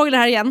förlåt, spoiler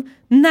här igen.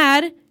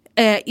 När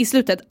i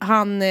slutet,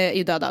 han är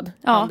ju dödad.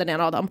 Han, den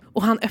ena Adam.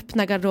 Och han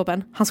öppnar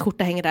garderoben. Hans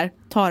skjorta hänger där.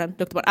 Tar den,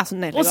 luktar bara. Alltså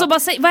nej. Och så bara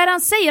vad är det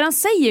han säger? Han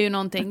säger ju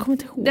någonting.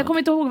 Jag kommer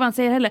inte ihåg vad han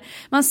säger heller.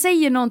 Man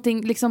säger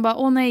någonting liksom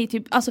bara, nej,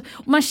 typ. Alltså,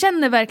 man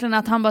känner verkligen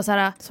att han bara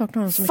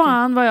såhär,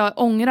 fan vad jag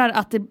ångrar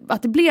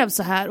att det blev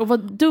så här. Och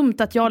vad dumt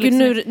att jag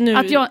liksom... Nu.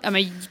 Att jag,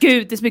 men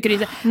gud, det är så mycket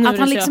riser. Att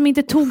han liksom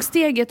inte tog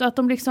steget och att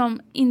de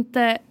liksom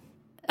inte...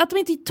 Att de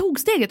inte tog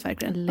steget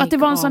verkligen. Att det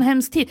var en sån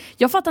hemsk tid.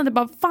 Jag fattar inte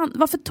bara, fan,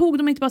 varför tog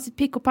de inte bara sitt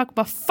pick och pack och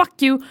bara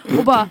fuck you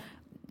och bara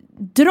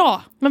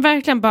dra. Men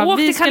verkligen bara, åk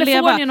vi till ska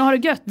Kalifornien leva. Och ha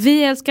det gött.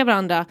 Vi älskar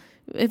varandra.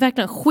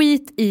 Verkligen,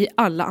 skit i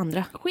alla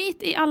andra.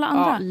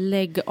 Ja,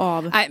 lägg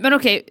av. Nej, men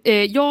okej,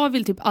 jag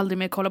vill typ aldrig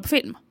mer kolla på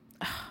film.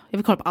 Jag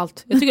vill kolla på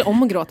allt. Jag tycker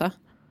om att gråta.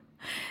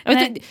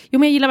 Men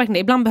jag gillar verkligen det.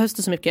 Ibland behövs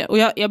det så mycket. Och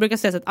jag brukar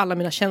säga att alla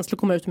mina känslor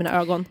kommer ut i mina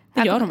ögon.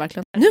 Det gör de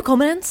verkligen. Nu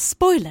kommer en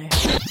spoiler.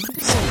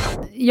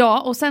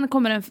 Ja, och sen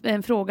kommer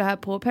en fråga här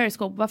på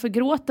Periscope. Varför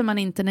gråter man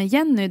inte när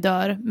Jenny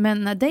dör,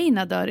 men när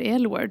Dana dör i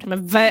Elward?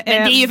 Men det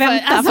är ju för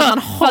att man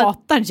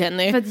hatar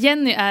Jenny. För att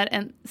Jenny är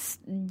en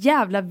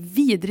jävla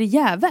vidrig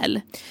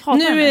jävel.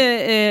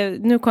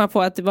 Nu kom jag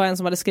på att det var en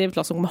som hade skrivit till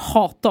oss som kommer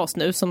hata oss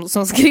nu.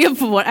 Som skrev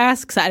på vår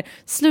ask så här: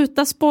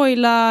 sluta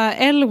spoila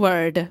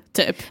Elward,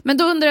 typ. Men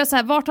då undrar jag så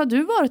här, vart har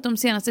du varit de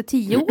senaste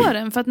 10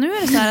 åren? För att nu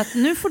är det så här att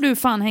nu får du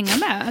fan hänga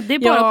med. Det är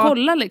bara att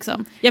kolla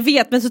liksom. Jag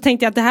vet, men så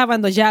tänkte jag att det här var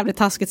ändå jävligt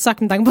taskigt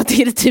sagt med tanke på att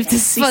det är typ det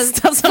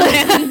sista som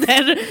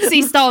händer.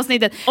 Sista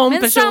avsnittet.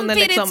 Men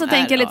samtidigt liksom så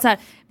tänker jag lite så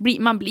här,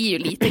 man blir ju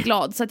lite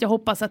glad. Så att jag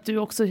hoppas att du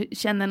också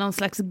känner någon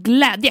slags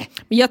glädje.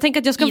 Men jag tänker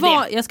att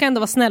jag ska ändå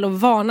vara snäll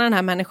och varna den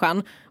här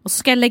människan. Och så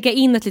ska jag lägga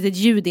in ett litet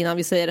ljud innan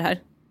vi säger det här.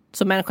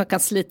 Så människan kan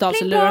slita av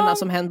sig lurarna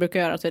som hen brukar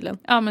göra tydligen.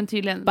 Ja, men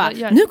tydligen. Bara,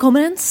 nu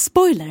kommer en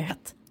spoiler.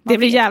 Det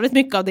blir jävligt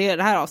mycket av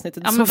det här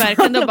avsnittet. Ja, men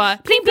verkligen då bara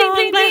pling, pling,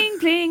 pling, pling,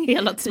 pling.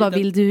 Hela tiden. Vad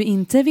vill du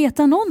inte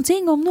veta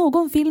någonting om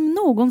någon film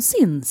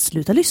någonsin?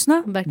 Sluta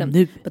lyssna. Verkligen.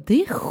 Nu.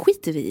 Det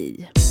skiter vi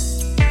i.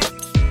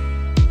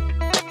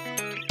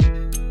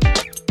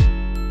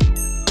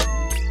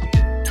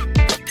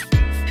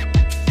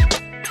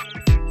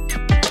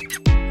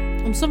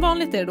 Som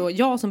vanligt är det då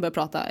jag som börjar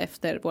prata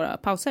efter våra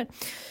pauser.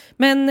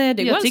 Men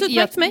det går alltså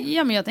utmärkt för mig.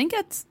 Ja, men jag tänker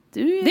att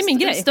du är, det är min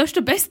grej. Störst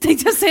och bäst,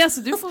 tänkte jag säga.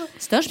 Så du får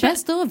störst,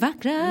 bäst och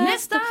vackrast.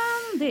 Nästan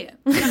det.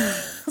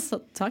 Så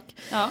tack.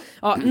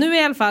 Ja, nu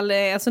i alla fall,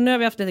 alltså nu har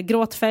vi haft lite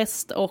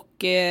gråtfest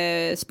och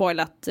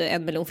spoilat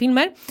 1 miljon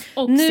filmer.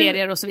 Och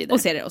serier och så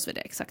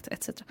vidare. Exakt,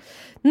 etc.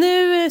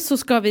 Nu så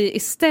ska vi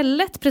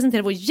istället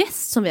presentera vår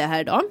gäst som vi är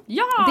här idag.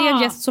 Ja! Det är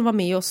en gäst som var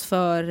med oss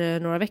för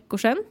några veckor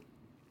sedan.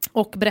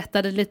 Och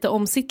berättade lite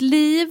om sitt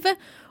liv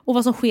och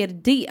vad som sker i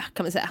det,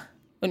 kan vi säga.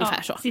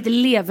 Ungefär så. Sitt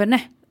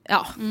leverne.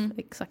 Ja,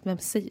 exakt. Vem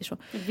säger så?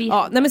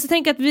 Nej, men så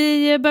tänk att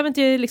vi behöver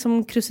inte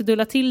liksom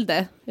krusidulla till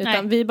det.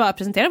 Utan vi bara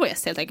presenterar vår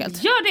gäst helt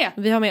enkelt. Gör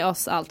det! Vi har med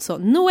oss alltså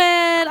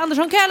Noel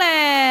Andersson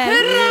Kölle!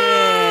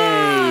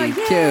 Hurra!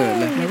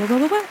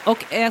 Kul!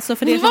 Och alltså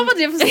för det vad var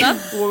det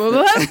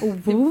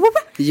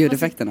för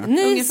ljudeffekterna.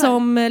 Ni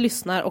som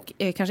lyssnar och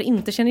kanske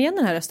inte känner igen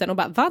den här rösten och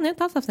bara, va? Ni har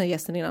inte alls haft den här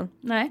gästen innan.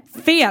 Nej.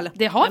 Fel!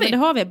 Det har vi. Men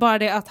det har vi. Bara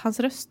det att hans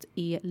röst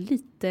är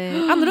lite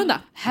annorlunda.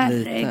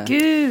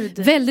 Herregud.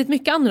 Väldigt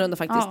mycket annorlunda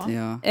faktiskt.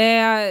 Ja.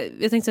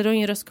 Jag tänkte att du har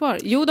ingen röst kvar.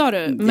 Jo, det har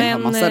du. Jag har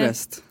massa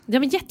röst. Ja,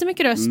 men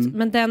jättemycket röst.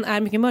 Men den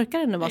är mycket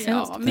mörkare än den var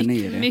senast. Ja,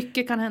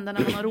 mycket kan hända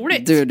när man har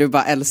roligt. Du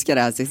bara älskar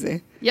det här,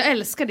 Cissi. Jag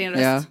älskar din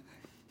röst. Ja.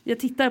 Jag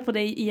tittar på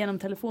dig genom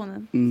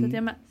telefonen. Så att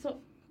jag med. Så.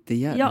 Det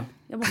gör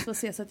Ja, Jag måste bara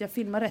se så att jag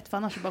filmar rätt, för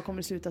annars bara kommer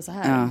det sluta så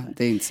här. Ja,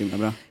 det är inte så himla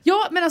bra.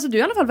 Ja, men alltså du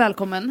är i alla fall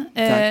välkommen.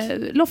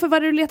 Loffe, vad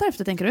är det du letar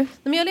efter, tänker du?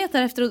 Men jag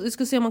letar efter att du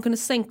skulle se om man kunde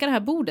sänka det här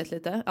bordet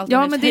lite.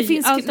 Ja, men det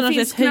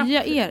finns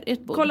höja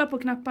ert bord. Kolla på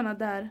knapparna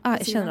där.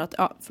 Jag känner att,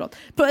 förlåt.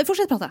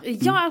 Fortsätt prata.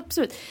 Ja,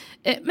 absolut.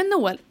 Men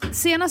Noel,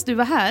 senast du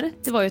var här,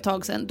 det var ju ett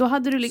tag sedan, då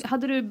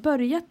hade du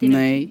börjat din...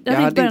 Nej, jag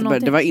hade inte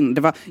börjat.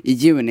 Det var i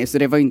juni, så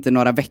det var inte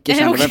några veckor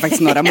sedan. Okay. Det var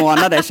faktiskt några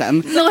månader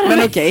sedan. Men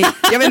okej,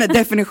 jag vet inte,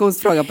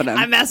 definitionsfråga på den.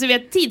 Nej, men alltså vi är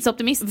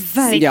tidsoptimist.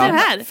 Sitter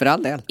här. För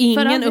all del.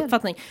 Ingen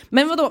uppfattning.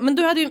 Men vadå? Men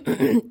du hade ju...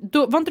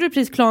 Då, var inte du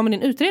precis klar med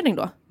din utredning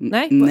då?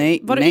 Nej.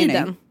 Var du i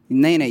den?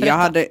 Nej.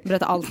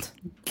 Berätta allt.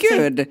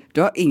 Gud,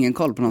 du har ingen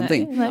koll på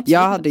någonting. Nej, jag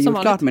hade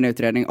gjort klart min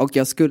utredning och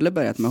jag skulle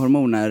börjat med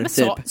hormoner. Men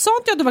typ. sa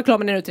inte jag att du var klar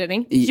med din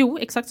utredning? Jo,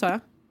 exakt sa jag.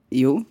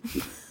 Jo,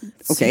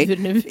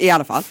 okej. I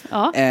alla fall.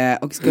 Ja.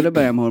 Och skulle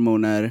börja med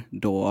hormoner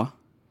då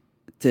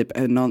typ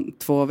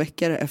 2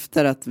 veckor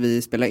efter att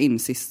vi spelade in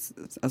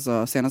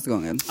senaste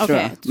gången. Okay, tror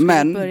jag.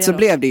 Men så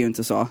blev det ju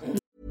inte så.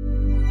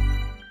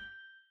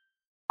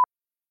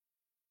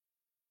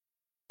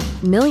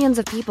 Millions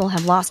of people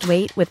have lost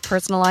weight with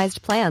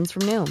personalized plans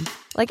from Noom.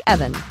 Like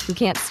Evan, who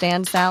can't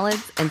stand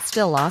salads and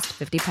still lost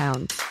 50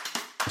 pounds.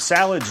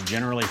 Salads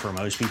generally for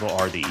most people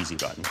are the easy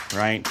button,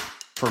 right?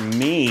 For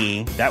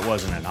me, that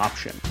wasn't an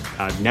option.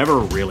 I never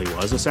really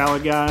was a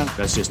salad guy.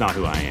 That's just not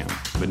who I am.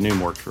 But Noom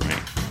worked for me.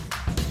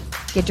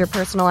 Get your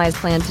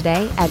personalized plan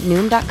today at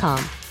Noom.com.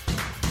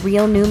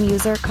 Real Noom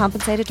user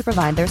compensated to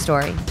provide their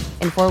story.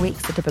 In 4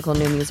 weeks, the typical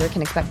Noom user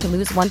can expect to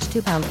lose 1 to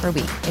 2 pounds per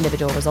week.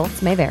 Individual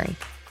results may vary.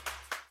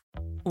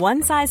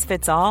 One size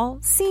fits all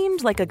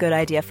seemed like a good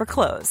idea for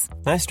clothes.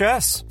 Nice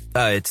dress.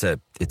 It's a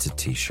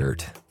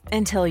t-shirt.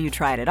 Until you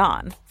tried it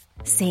on.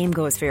 Same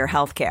goes for your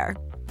healthcare.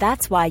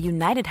 That's why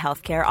United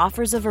Healthcare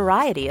offers a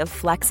variety of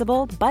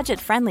flexible,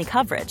 budget-friendly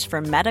coverage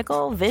for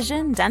medical,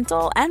 vision,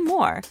 dental, and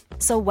more.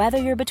 So whether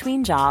you're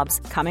between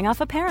jobs, coming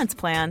off a parent's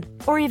plan,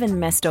 or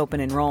even missed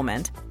open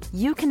enrollment,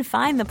 you can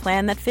find the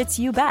plan that fits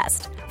you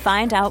best.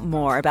 Find out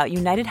more about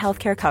United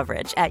Healthcare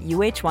coverage at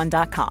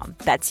uh1.com.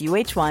 That's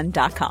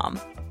uh1.com.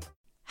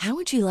 How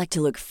would you like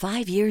to look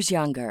 5 years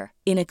younger?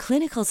 In a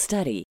clinical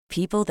study,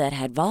 people that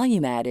had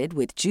volume added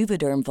with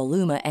Juvederm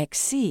Voluma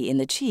XC in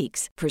the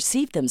cheeks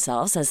perceived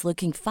themselves as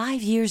looking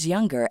 5 years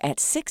younger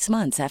at 6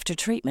 months after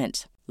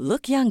treatment.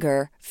 Look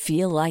younger,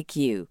 feel like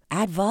you.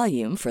 Add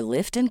volume for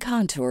lift and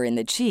contour in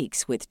the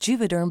cheeks with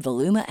Juvederm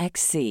Voluma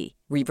XC.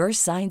 Reverse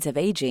signs of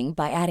aging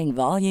by adding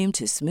volume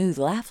to smooth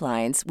laugh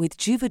lines with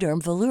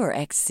Juvederm Volure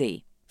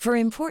XC. For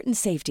important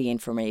safety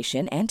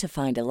information and to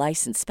find a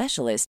licensed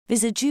specialist,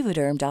 visit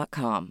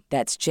Juvederm.com.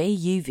 That's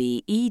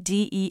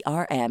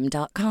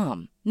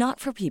JUVEDERM.com.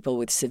 Not for people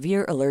with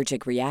severe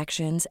allergic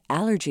reactions,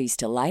 allergies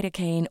to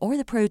lidocaine, or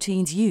the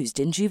proteins used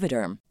in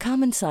Juvederm.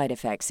 Common side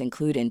effects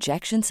include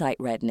injection site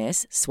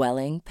redness,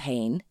 swelling,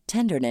 pain,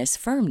 tenderness,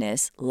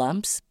 firmness,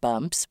 lumps,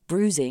 bumps,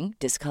 bruising,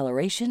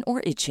 discoloration,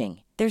 or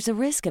itching. There's a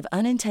risk of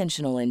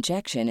unintentional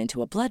injection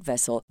into a blood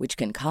vessel, which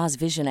can cause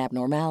vision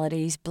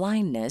abnormalities,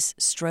 blindness,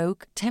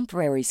 stroke,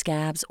 temporary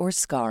scabs, or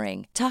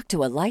scarring. Talk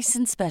to a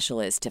licensed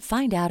specialist to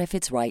find out if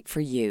it's right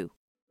for you.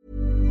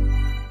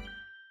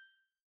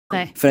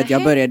 Nej. För att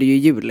jag började ju i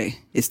juli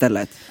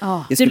istället.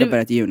 Jag skulle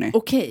börjat i juni.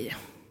 Okej.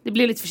 Det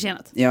blev lite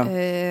försenat. Ja.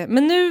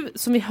 Men nu,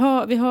 som vi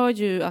hör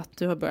ju att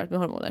du har börjat med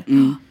hormoner.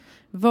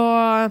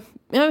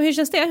 Hur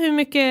känns det?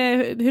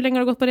 Hur länge har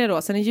du gått på det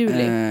då? Sen i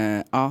juli?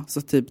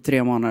 Så typ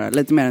 3 månader.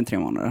 Lite mer än 3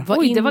 månader.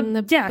 Oj, det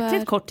var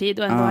jäkligt kort tid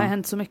och ändå har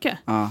hänt så mycket.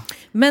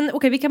 Men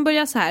okej, vi kan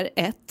börja så här.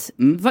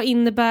 Vad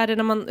innebär det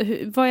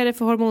när vad är det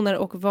för hormoner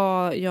och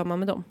vad gör man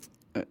med dem?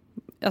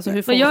 Alltså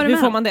hur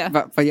får man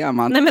det? Vad gör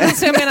man? Nej, men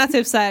alltså, jag menar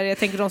typ så här, jag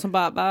tänker de som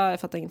bara jag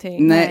fattar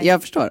ingenting. Nej,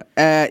 jag förstår.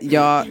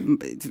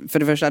 För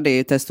det första, det är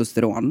ju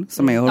testosteron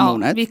som är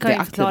hormonet. Ja, vi kan ju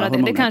förklara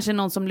det. Det är kanske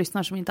någon som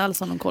lyssnar som inte alls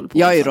har någon koll på.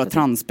 Jag är ju då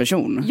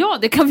transperson. Ja,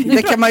 det kan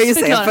man ju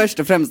säga först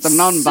och främst om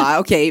någon bara,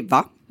 okej,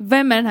 va?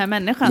 Vem är den här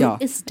människan?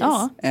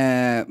 Ja.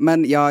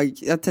 Men jag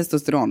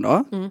testosteron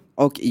då.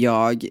 Och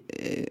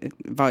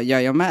vad gör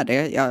jag med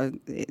det? Jag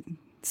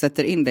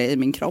sätter in det i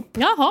min kropp.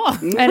 Jaha.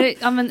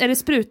 Är det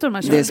sprutor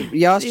man kör?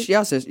 Jag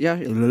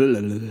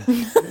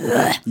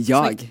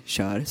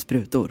kör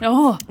sprutor.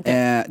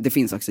 Det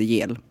finns också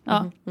gel.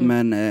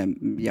 Men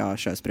jag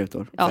kör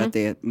sprutor. För att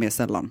det är mer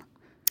sällan.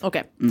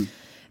 Okej.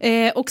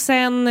 Och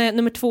sen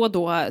nummer 2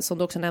 då, som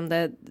du också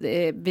nämnde.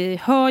 Vi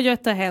hör ju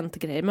att det har hänt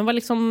grejer. Men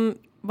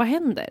vad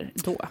händer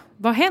då?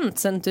 Vad har hänt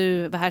sen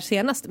du var här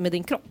senast med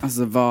din kropp?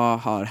 Alltså vad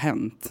har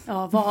hänt?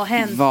 Ja, vad har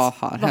hänt? Vad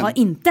har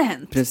inte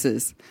hänt?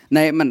 Precis.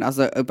 Nej, men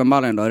alltså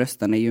uppenbarligen då,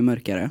 rösten är ju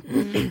mörkare.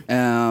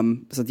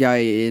 Så att jag är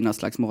i någon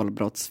slags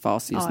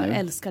målbrottsfas just nu. Jag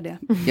älskar det.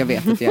 Jag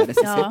vet att jag är det.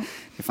 Det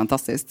är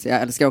fantastiskt.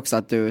 Jag älskar också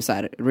att du så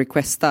här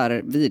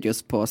requestar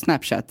videos på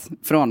Snapchat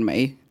från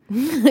mig.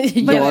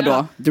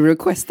 Då. Du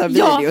requestar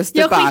videos.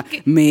 Du bara,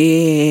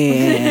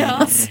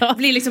 Det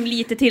blir liksom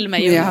lite till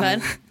mig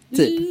ungefär.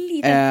 Typ.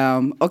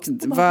 Och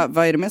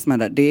vad är det mer som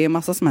händer? Det är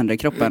massa som händer i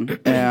kroppen.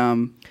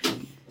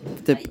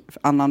 Typ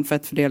annan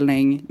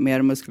fettfördelning,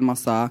 mer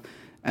muskelmassa,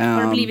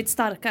 Har det blivit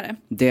starkare?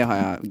 Det har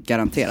jag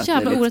garanterat.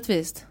 Jävla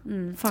orättvist.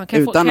 Fan,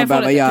 utan att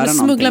behöva göra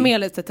någonting. Smuggla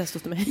med lite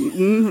testosteron.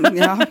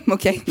 Ja,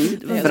 okej.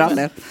 För all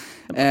del.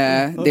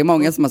 Det är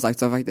många som har sagt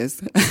så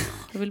faktiskt.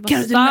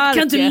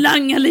 Kan du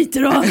langa lite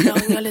då?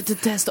 Langa lite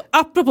testo.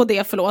 Apropå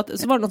det, förlåt,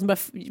 så var det någon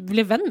som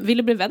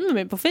ville bli vän med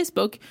mig på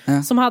Facebook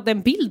som hade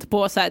en bild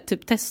på så här,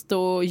 typ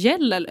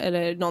testogel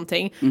eller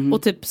någonting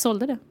och typ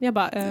sålde det. Jag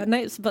bara,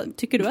 nej,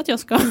 tycker du att jag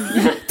ska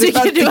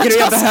tycker du att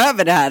jag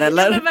behöver det här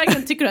eller?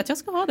 Verkligen, tycker du att jag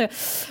ska ha det?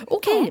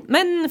 Okej,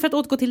 men för att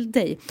återgå till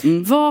dig.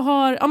 Vad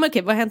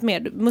har hänt mer?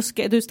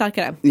 Du är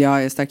starkare? Ja,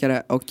 jag är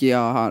starkare och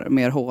jag har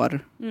mer hår.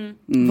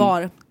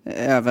 Var?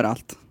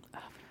 Överallt.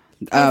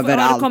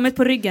 Har du kommit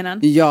på ryggen än?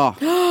 Ja.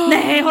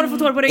 Nej, har du fått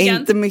hår på ryggen?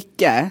 Inte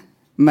mycket.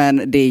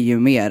 Men det är ju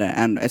mer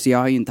än, alltså jag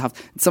har ju inte haft,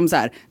 som så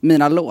här,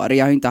 mina lår,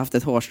 jag har ju inte haft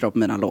ett hårstrå på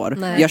mina lår.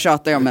 Nej. Jag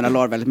tjatar ju om mina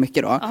lår väldigt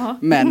mycket då.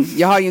 Men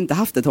jag har ju inte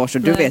haft ett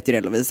hårstrå, du vet ju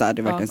det Lovisa,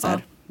 det är verkligen så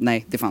här.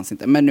 Nej, det fanns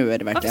inte. Men nu är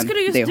det verkligen det.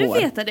 Varför skulle just du hår.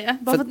 Veta det?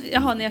 Bara för att,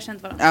 jaha, ni har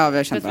känt varandra. Ja, vi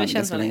har känt varandra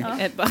ganska länge.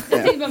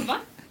 Va?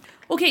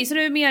 Okej, så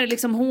det är mer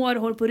liksom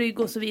hår på rygg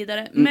och så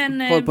vidare.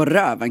 Men, hår på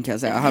röven kan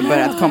jag säga. Har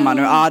börjat komma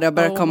nu. Ja, det har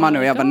börjat komma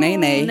nu. Jag bara nej.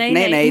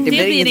 Det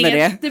blir inget med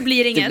det. Det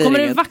blir inget. Kommer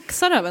du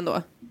vaxa röven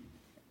då?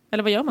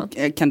 Eller vad gör man?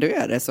 Kan du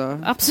göra det så?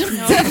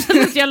 Absolut,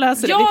 absolut, jag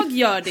löser det. Jag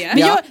gör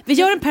det. Vi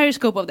gör en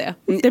periscope av det.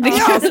 Det blir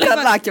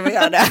kan vi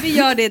göra det. Vi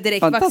gör det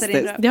direkt, vaxar din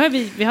röv. Det har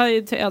vi har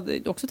ju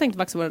också tänkt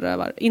vaxa våra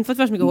rövar. Inte för att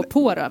vi har så mycket hår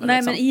på röven. Nej,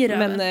 liksom. Men i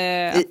röven.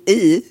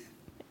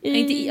 Men,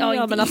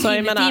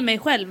 inte i mig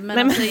själv, men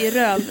alltså i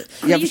röv.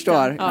 Jag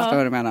förstår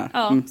vad du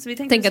menar. Så vi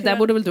tänk att där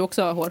borde väl du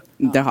också ha hår.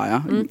 Det har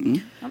jag.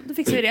 Ja, då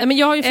fixar vi det. Men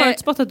jag har ju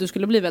förutspått att du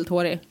skulle bli väldigt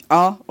hårig.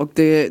 Ja, och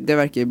det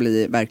verkar ju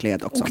bli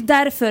verklighet också. Och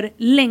därför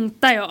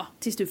längtar jag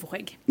tills du får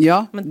skägg.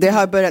 Ja, det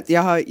har börjat, det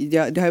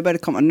har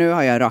börjat komma. Nu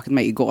har jag rakat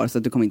mig igår så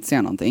att du kommer inte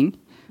se någonting.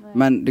 Nej.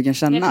 Men du kan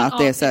känna att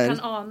det är så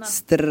här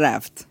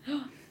strävt.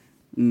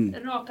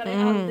 Raka dig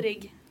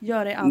aldrig.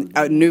 Gör det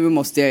aldrig. Nu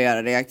måste jag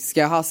göra det. Ska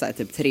jag ha så här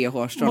typ 3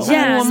 hårstrån som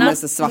är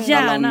så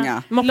svarta,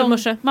 långa.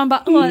 Man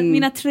bara,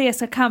 mina 3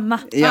 ska kamma.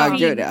 Ja,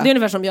 gud ja. Det är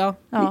ungefär som jag.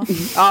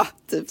 Ja,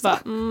 typ så.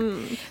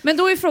 Men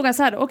då är frågan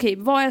så här, okej,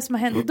 vad är det som har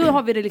hänt? Då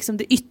har vi det liksom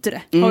det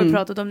yttre, har vi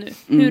pratat om nu.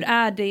 Hur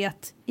är det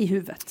i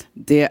huvudet?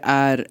 Det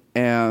är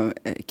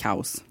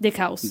kaos. Det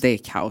är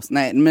kaos.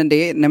 Nej, men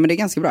det är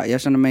ganska bra.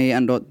 Jag känner mig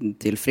ändå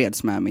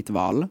tillfreds med mitt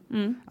val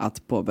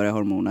att påbörja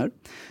hormoner.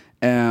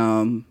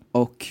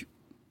 Och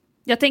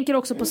jag tänker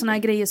också på såna här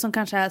grejer som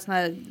kanske är såna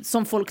här,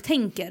 som folk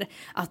tänker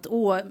att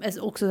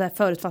också så här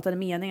förutfattade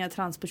meningar,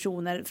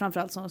 transpersoner,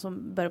 framförallt sådana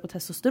som börjar på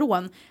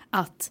testosteron,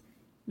 att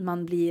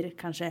man blir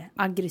kanske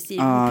aggressiv,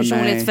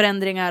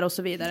 personlighetsförändringar och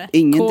så vidare.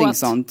 Ingenting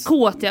sånt.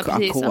 Kåt, ja,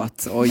 precis.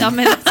 Kåt, oj. Ja,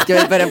 men... Ska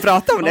vi börja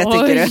prata om det,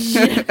 tycker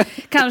du?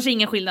 Kanske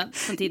ingen skillnad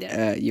från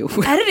tidigare. Jo. Är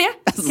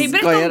det? Kan du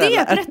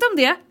berätta om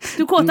det?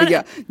 Du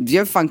kåtar.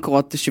 Jag är fan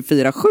kåt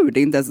 24/7, det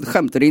är inte ens ett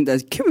skämt och det är inte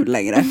ens kul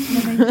längre.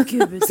 Men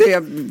gud. Så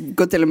jag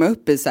går till och med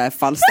upp i så här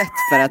falsett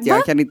för att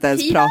jag kan inte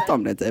ens prata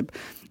om det typ.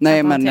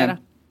 Nej, men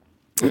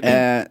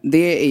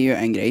det är ju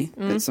en grej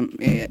som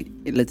är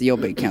lite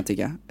jobbig kan jag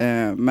tycka.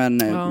 Men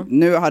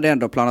nu har det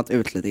ändå planat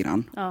ut lite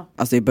grann.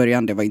 Alltså i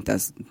början det var inte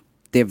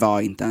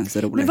ens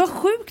roligt. Men vad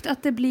sjukt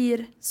att det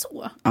blir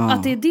så.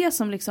 Att det är det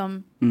som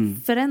liksom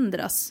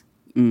förändras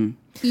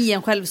i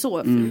en själv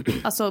så.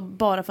 Alltså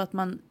bara för att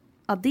man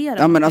adderar.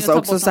 Ja, men alltså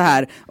också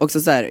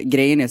så här,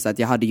 grejen är så att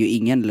jag hade ju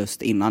ingen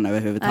lust innan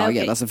överhuvudtaget.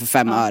 Okay. Alltså för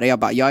 5 öre,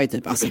 jag är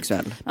typ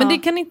asexuell. Men det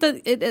kan inte,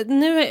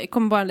 nu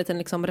kommer bara en liten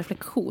liksom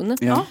reflektion.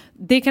 Ja.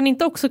 Det kan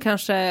inte också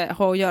kanske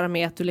ha att göra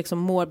med att du liksom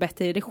mår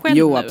bättre i dig själv.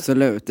 Jo, nu.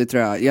 Absolut, det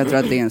tror jag. Jag tror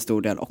att det är en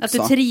stor del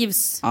också. Att du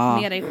trivs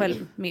med dig själv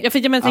mer. Ja, för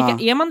jag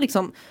tänker, är man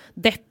liksom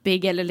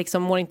deppig eller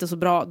liksom mår inte så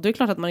bra, då är det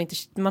klart att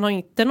man har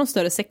inte någon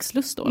större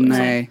sexlust då. Liksom.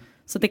 Nej.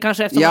 Så det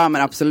kanske är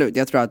men absolut,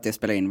 jag tror att det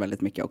spelar in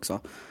väldigt mycket också.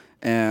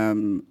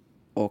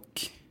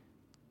 Och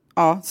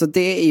så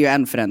det är ju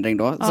en förändring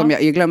då som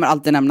jag glömmer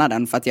alltid nämna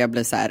den för att jag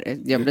blir så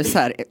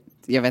här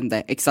jag vet inte,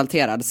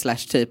 exalterad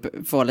 /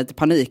 typ får lite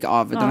panik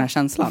av den här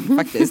känslan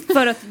faktiskt.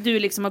 För att du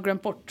liksom har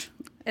glömt bort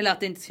eller att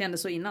det inte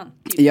kändes så innan.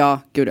 Typ. Ja,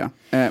 gud ja.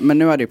 Men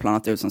nu har det ju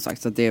planat ut som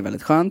sagt så det är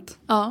väldigt skönt.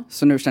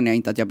 Så nu känner jag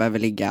inte att jag behöver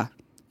ligga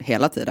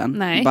hela tiden.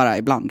 Nej. Bara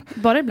ibland.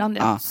 Bara ibland,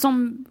 ja.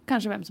 Som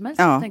kanske vem som helst.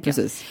 Ja,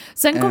 precis.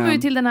 Sen kommer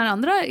vi till den här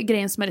andra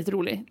grejen som är lite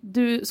rolig.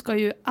 Du ska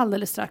ju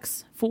alldeles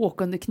strax få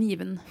åka under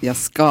kniven. Jag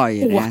ska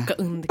ju det. Åka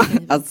under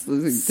kniven. Alltså,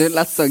 du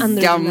lät så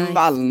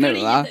gammal nu,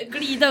 va?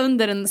 Glida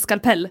under en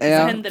skalpell. Så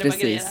händer det bara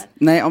grejer.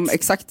 Nej, om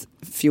exakt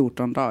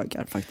 14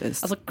 dagar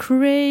faktiskt. Alltså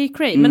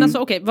cray. Men alltså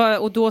okej,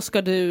 och då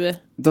ska du...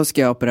 Då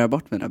ska jag operera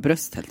bort mina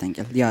bröst helt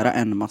enkelt. Göra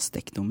en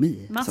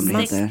mastektomi.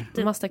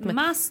 Mastektomi.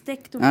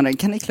 Ja, den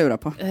kan ni klura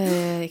på.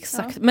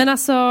 Exakt. Men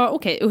alltså,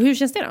 okej. Och hur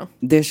känns det då?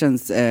 Det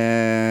känns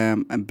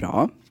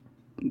bra.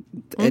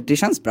 Det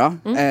känns bra.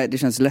 Det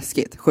känns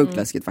läskigt. Sjukt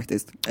läskigt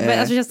faktiskt. Men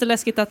alltså, känns det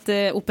läskigt att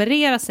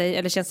operera sig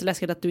eller känns det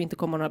läskigt att du inte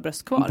kommer några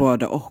bröst kvar?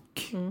 Både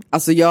och.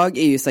 Alltså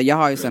jag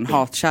har ju så en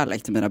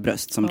hatkärlek till mina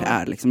bröst som det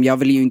är liksom. Jag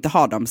vill ju inte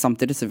ha dem,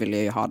 samtidigt så vill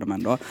jag ju ha dem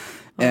ändå.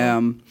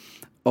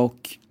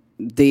 Och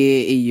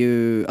det är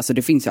ju, alltså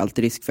det finns ju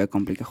alltid risk för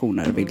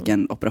komplikationer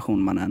vilken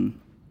operation man än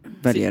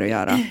väljer att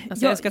göra.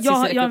 Alltså jag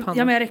räcker upp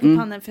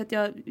handen för att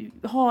jag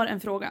har en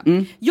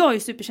fråga. Jag är ju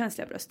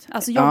superkänsliga bröst.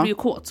 Alltså jag blir ju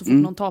kåt så fort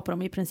någon tar på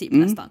dem i princip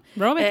nästan.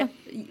 Bra veta.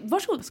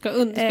 Varsågod.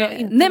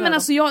 Nej men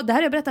alltså det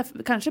här jag berättar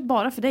kanske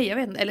bara för dig, jag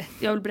vet inte. Eller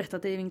jag vill berätta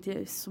att det är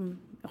inte som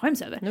jag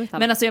skäms över.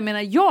 Men alltså jag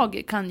menar,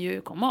 jag kan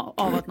ju komma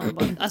av att någon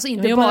bara, alltså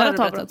inte bara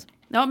ta på dem.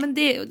 Ja men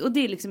det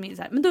är liksom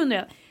så här. Men då undrar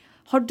jag,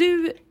 har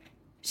du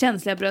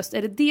känsliga bröst,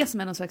 är det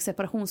som är någon slags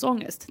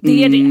separationsångest?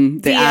 Det är det.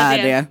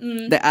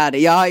 Det är det.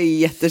 Jag är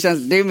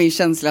jättekänslig. Det är min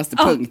känsligaste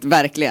punkt,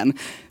 verkligen.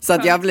 Så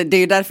att det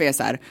är därför jag är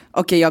så här.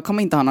 Okej, jag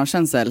kommer inte ha någon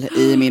känsel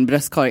i min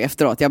bröstkorg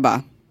efteråt. Jag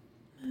bara,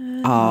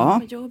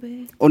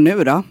 och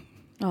nu då?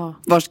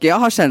 Var ska jag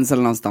ha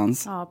känsel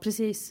någonstans? Ja,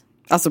 precis.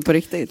 Alltså på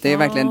riktigt, det är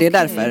verkligen, det är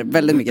därför,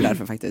 väldigt mycket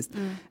därför faktiskt.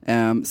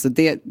 Så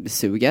det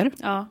suger,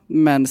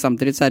 men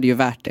samtidigt så är det ju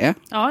värt det.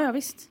 Ja,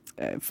 visst.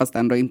 Fast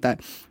ändå inte.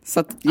 Så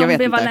att jag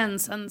vet inte.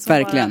 Ambivalensen som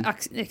verkligen bara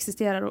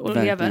existerar och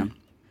lever.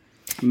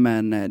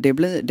 Men det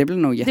blir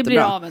nog jättebra. Det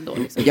blir av ändå.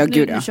 Liksom. Ja,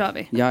 gud, nu kör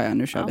vi. Ja,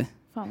 nu kör vi.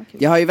 Fan, vad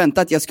kul. Jag har ju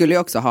väntat, jag skulle ju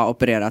också ha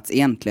opererats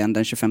egentligen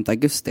den 25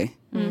 augusti.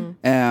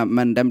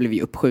 Men den blev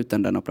ju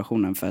uppskjuten, den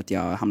operationen, för att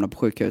jag hamnade på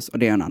sjukhus. Och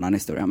det är en annan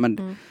historia.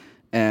 Men,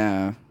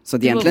 så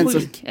att egentligen var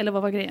sjuk, eller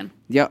vad var grejen?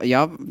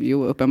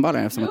 Jo,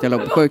 uppenbarligen, eftersom att jag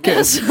låg på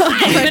sjukhus.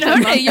 Nej, men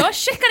hörni, jag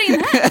checkar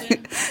in här.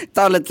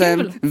 Ta lite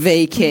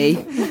vacay.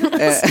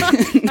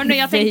 Hörni,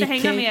 jag tänkte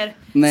hänga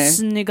mer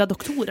snygga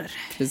doktorer.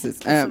 Precis.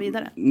 Och så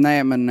vidare.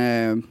 Nej, men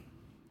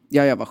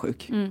jag var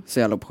sjuk. Så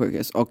jag låg på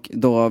sjukhus. Och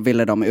då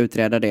ville de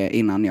utreda det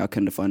innan jag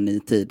kunde få en ny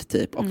tid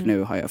typ. Och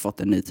nu har jag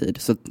fått en ny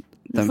tid. Så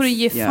då får du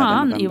ge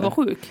fan i att vara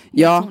sjuk.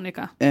 Ja,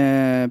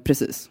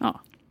 precis.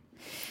 Ja.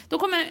 Då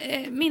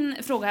kommer min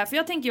fråga här, för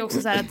jag tänker ju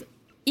också så här att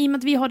i och med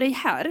att vi har dig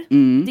här,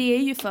 det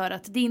är ju för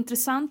att det är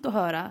intressant att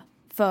höra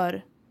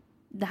för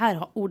det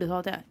här ordet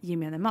hatar jag,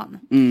 gemene man.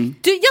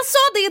 Du, jag sa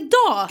det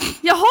idag!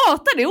 Jag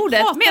hatar det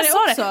ordet, men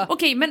jag sa det.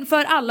 Okej, men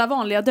för alla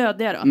vanliga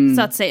dödliga då,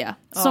 så att säga.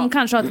 Som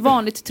kanske har ett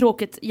vanligt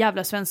tråkigt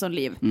jävla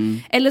svenssonliv.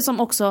 Eller som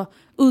också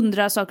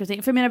undrar saker och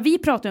ting. För jag menar, vi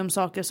pratar ju om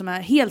saker som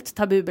är helt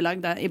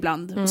tabubelagda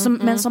ibland.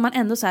 Men som man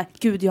ändå säger,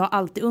 gud jag har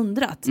alltid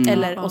undrat.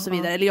 Eller och så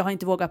vidare. Eller jag har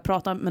inte vågat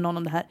prata med någon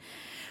om det här.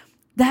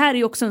 Det här är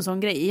ju också en sån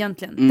grej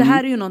egentligen. Det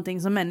här är ju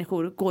någonting som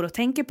människor går och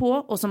tänker på.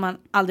 Och som man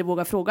aldrig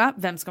vågar fråga.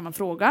 Vem ska man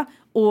fråga?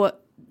 Och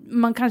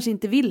man kanske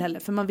inte vill heller.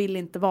 För man vill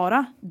inte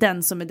vara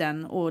den som är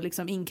den. Och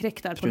liksom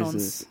inkräktar på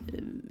någons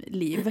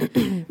liv.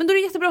 Men då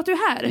är det jättebra att du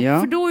är här. Ja.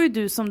 För då är ju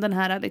du som den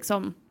här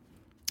liksom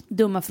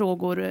dumma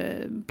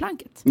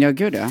frågor-planket. Ja,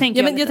 gud ja.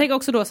 Men jag tänker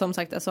också då som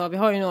sagt. Alltså, vi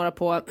har ju några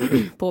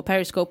på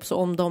Periscope. Så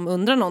om de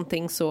undrar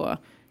någonting så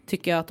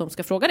tycker jag att de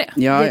ska fråga det.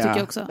 Ja, det tycker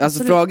jag också.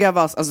 Alltså fråga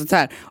vad, alltså så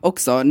här,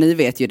 också, ni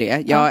vet ju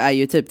det. Jag är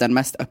ju typ den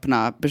mest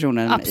öppna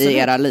personen i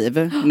era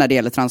liv när det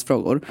gäller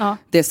transfrågor. Ja.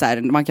 Det är så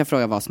här, man kan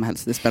fråga vad som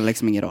helst, det spelar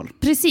liksom ingen roll.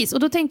 Precis, och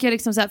då tänker jag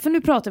liksom så här, för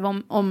nu pratar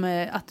vi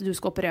om att du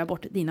ska operera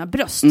bort dina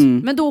bröst.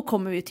 Men då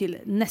kommer vi till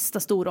nästa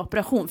stora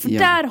operation. För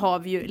där har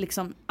vi ju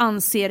liksom,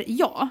 anser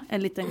jag,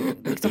 en liten,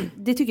 liksom,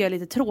 det tycker jag är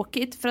lite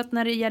tråkigt. För att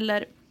när det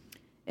gäller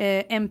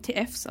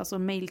MTFs, alltså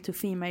male to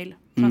female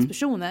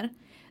transpersoner,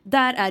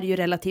 där är det ju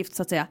relativt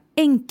så att säga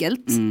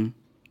enkelt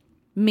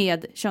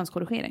med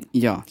könskorrigering.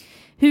 Ja.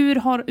 Hur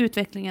har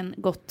utvecklingen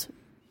gått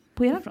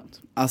på era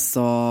front?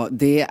 Alltså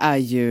det är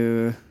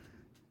ju,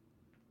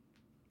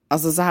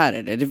 alltså så här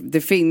är det.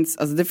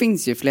 Det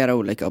finns ju flera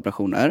olika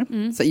operationer.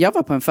 Så jag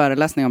var på en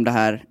föreläsning om det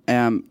här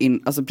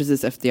alltså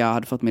precis efter jag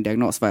hade fått min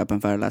diagnos var jag på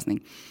en föreläsning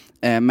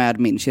med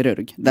min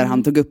kirurg där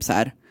han tog upp så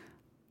här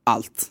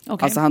allt.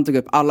 Okay. Alltså han tog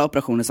upp alla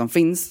operationer som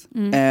finns.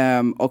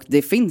 Och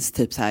det finns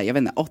typ så här, jag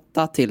vet inte,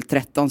 8 till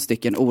 13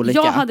 stycken olika.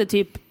 Jag hade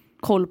typ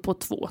koll på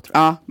 2 tror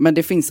jag. Ja, men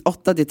det finns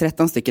 8 till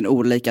 13 stycken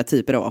olika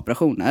typer av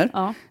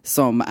operationer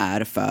som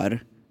är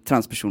för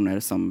transpersoner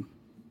som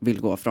vill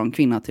gå från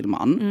kvinna till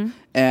man.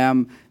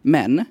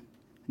 Men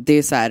det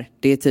är så här,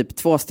 det är typ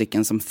 2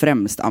 stycken som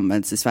främst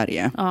används i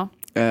Sverige.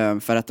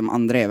 För att de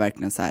andra är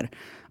verkligen så här,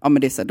 ja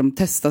men det är så här, de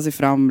testar sig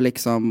fram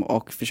liksom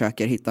och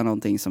försöker hitta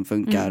någonting som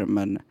funkar,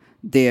 men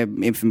det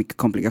är för mycket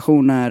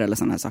komplikationer eller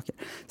sådana här saker.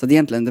 Så att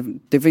egentligen,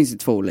 det finns ju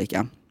 2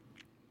 olika.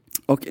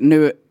 Och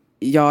nu,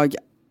 jag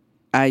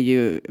är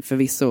ju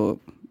förvisso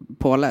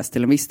påläst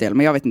till en viss del,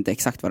 men jag vet inte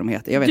exakt vad de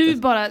heter. Jag vet du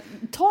bara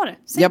tar det.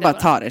 Säg jag det bara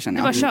tar det, känner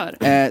jag. Du bara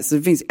kör. Så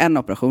det finns en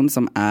operation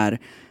som är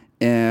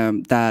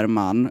där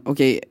man,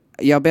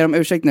 jag ber om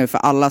ursäkt nu för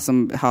alla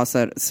som har så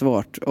här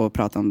svårt att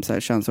prata om så här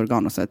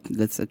könsorgan och så här,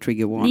 lite så här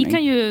trigger warning. Ni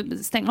kan ju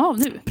stänga av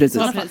nu.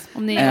 Precis.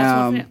 Om ni är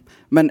svårt för det.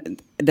 Men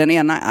den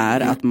ena är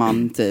att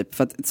man typ,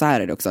 för att så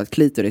här är det också, att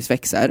klitoris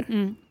växer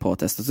på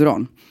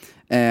testosteron.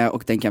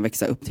 Och den kan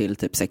växa upp till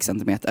typ 6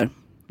 centimeter.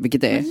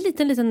 Vilket är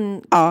en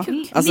liten ja,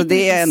 alltså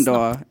det är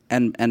ändå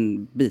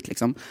en bit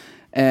liksom.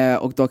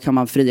 Och då kan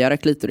man frigöra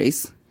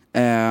klitoris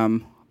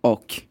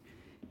och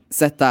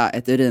sätta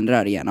ett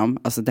urinrör igenom.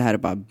 Alltså det här är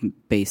bara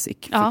basic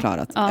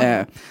förklarat.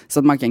 Så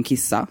att man kan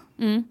kissa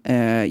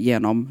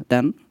genom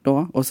den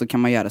då. Och så kan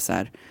man göra så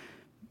här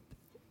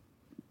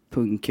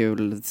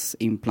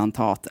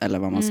pungkulsimplantat eller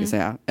vad man ska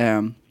säga.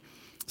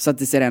 Så att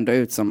det ser ändå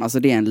ut som, alltså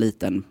det är en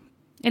liten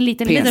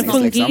penis,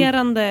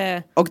 fungerande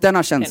liksom. Och den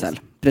har känsel,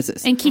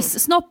 precis. En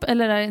kisssnopp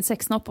eller är det en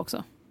sexsnopp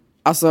också?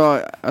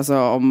 Alltså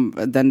om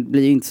den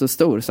blir ju inte så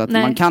stor så att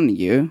man kan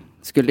ju,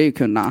 skulle ju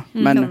kunna,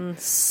 men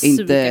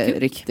inte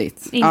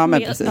riktigt. Ja,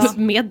 men precis.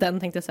 Med den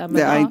tänkte jag säga.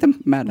 Men ja, inte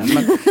med den.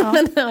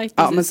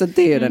 Men, men så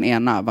det är den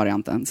ena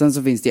varianten. Sen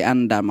så finns det ju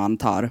en där man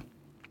tar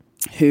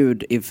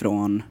hud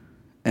ifrån,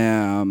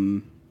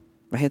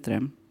 vad heter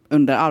det?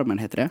 Underarmen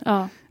heter det.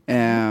 Ja.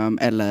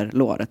 Eller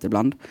låret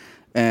ibland.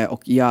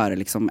 Och gör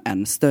liksom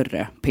en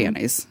större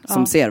penis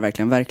som ser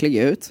verkligen verklig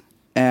ut.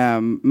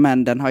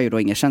 Men den har ju då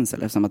ingen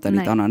känsel eftersom att den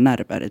inte har några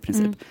nerver i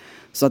princip.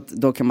 Så att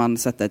då kan man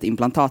sätta ett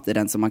implantat i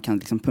den så man kan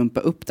liksom pumpa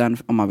upp den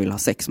om man vill ha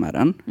sex med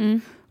den.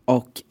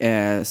 Och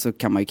så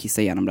kan man ju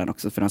kissa igenom den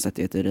också för de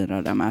sätter ju ett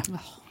urinrör där med.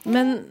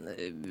 Men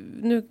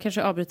nu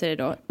kanske jag avbryter dig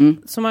då.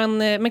 Så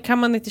men kan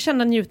man inte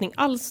känna njutning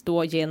alls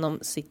då genom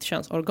sitt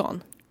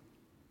könsorgan?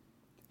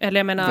 Eller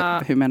jag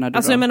menar... Hur menar du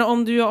alltså då? jag menar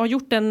om du har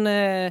gjort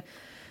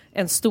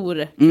en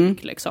stor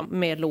kuk liksom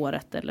med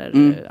låret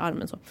eller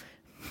armen så.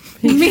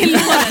 Med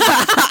låret!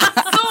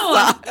 Så!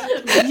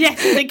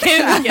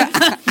 Jättekul!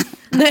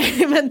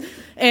 Nej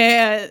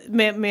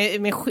men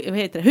med vad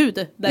heter det,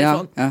 hud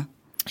därifrån. Ja.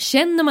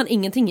 Känner man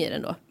ingenting i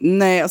den då?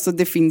 Nej, alltså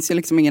det finns ju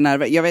liksom ingen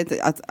nerver. Jag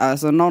vet att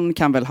alltså, någon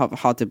kan väl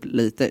ha typ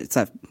lite så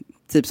här,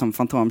 typ som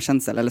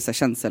fantomkänsel eller så här,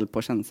 känsel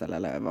på känsel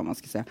eller vad man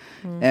ska säga.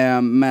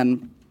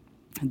 Men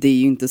det är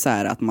ju inte så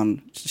här att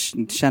man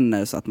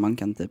känner så att man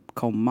kan typ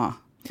komma.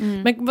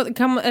 Men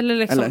kan man, eller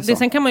liksom, det,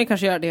 sen kan man ju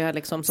kanske göra det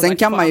liksom. Sen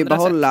kan man ju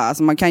behålla,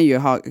 alltså man kan ju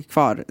ha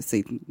kvar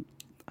sitt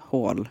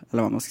hål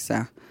eller vad man ska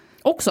säga.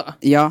 Också?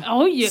 Ja.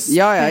 Oj,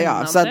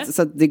 ja.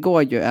 Så att det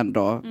går ju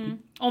ändå.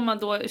 Om man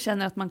då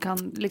känner att man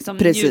kan liksom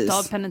njuta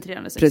av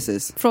penetrerande sex.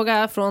 Precis.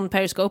 Fråga från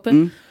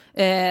Periscope.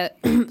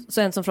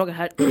 Så en som frågar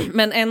här.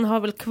 Men en har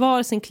väl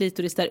kvar sin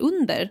klitoris där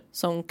under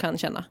som kan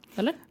känna,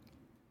 eller?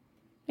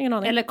 Ingen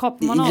aning. Eller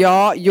kapar man av?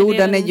 Ja, jo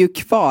den är ju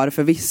kvar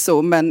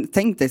förvisso. Men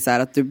tänk dig så här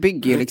att du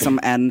bygger liksom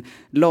en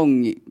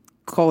lång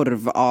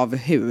korv av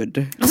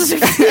hud.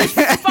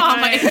 Fan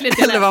vad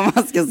äckligt. Eller vad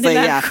man ska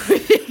säga.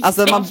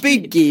 Alltså man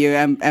bygger ju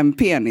en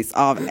penis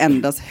av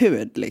endast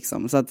hud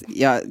liksom. Så att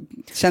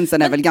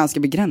känslan är väl ganska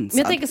begränsad. Men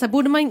jag tänker så här,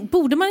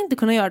 borde man inte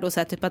kunna göra då så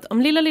här typ att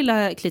om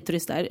lilla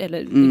klitoris där,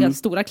 eller den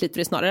stora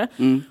klitoris snarare,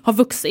 har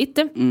vuxit.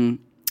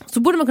 Så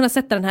borde man kunna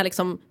sätta den här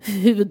liksom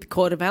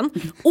hudkorven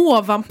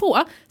ovanpå.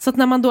 Så att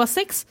när man då har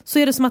sex så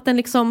är det som att den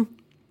liksom...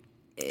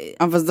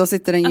 Ja, fast då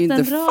sitter den ju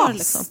inte fast.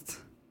 Liksom.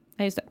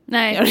 Nej, just det.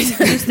 Nej,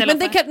 just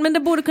det. Men det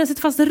borde kunna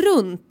sitta fast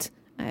runt.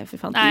 Nej, för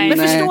fan. Nej. Men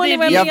förstår ni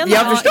vad jag menar?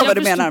 Jag förstår vad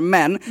du menar,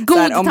 men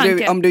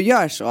här, om du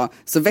gör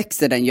så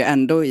växer den ju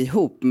ändå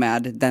ihop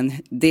med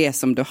det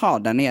som du har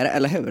där nere,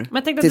 eller hur? Men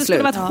jag tänkte att det skulle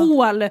vara ett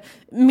hål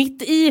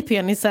mitt i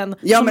penisen.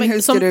 Ja, men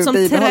hur ska du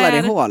bibehålla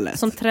det hålet?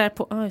 Som trär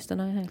på... just det,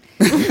 nej.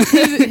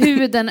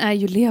 Huden är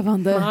ju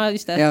levande. Ja,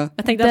 just det. Ja.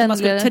 Jag tänkte att man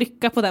skulle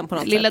trycka på den på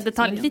något lilla sätt.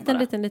 Detalj.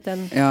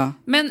 Liten. Ja.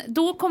 Men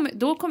då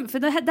kommer för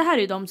det här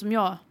är ju de som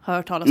jag har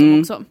hört talas om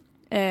också.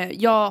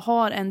 Jag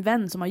har en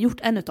vän som har gjort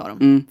en utav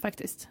dem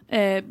faktiskt.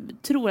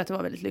 Tror att det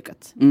var väldigt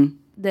lyckat.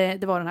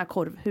 Det var den här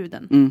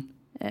korvhuden.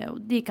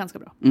 Och det gick ganska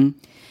bra.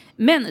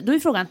 Men då är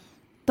frågan,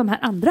 de här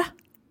andra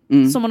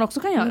som man också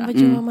kan göra.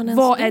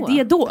 Vad är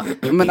det då?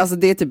 Men alltså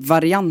det är typ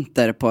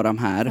varianter på de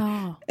här.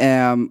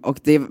 Och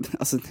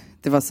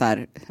det var så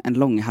här en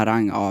lång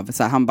harang av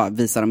så här, han bara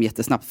visar dem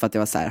jättesnabbt för att det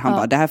var så här, han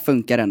bara det här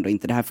funkar ändå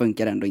inte, det här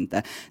funkar ändå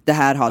inte. Det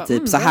här har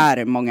typ så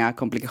här många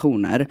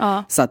komplikationer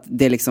så att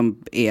det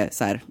liksom är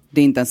så här,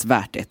 det är inte ens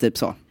värt det typ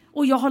så.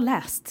 Och jag har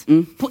läst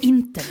på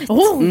internet.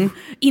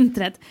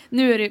 Internet.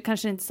 Nu är det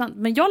kanske inte sant,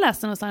 men jag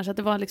läste någonstans att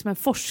det var liksom en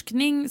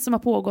forskning som har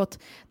pågått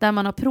där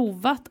man har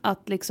provat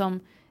att liksom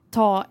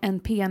ta en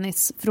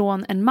penis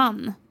från en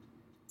man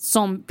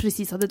som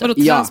precis hade dött.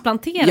 Och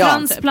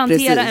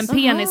transplantera en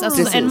penis.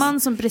 Alltså en man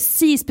som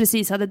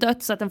precis hade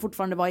dött så att den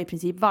fortfarande var i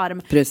princip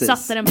varm.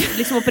 Satte den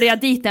liksom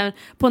opererade dit den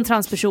på en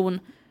transperson.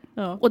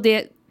 Och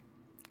det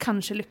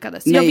kanske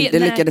lyckades. Nej, det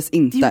lyckades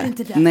inte.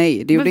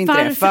 Nej, det gjorde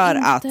inte det. För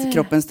att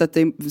kroppen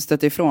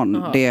stötte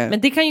ifrån det.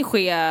 Men det kan ju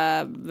ske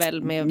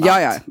väl med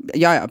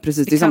Ja,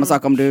 precis. Det är samma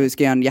sak om du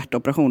ska göra en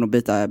hjärtoperation och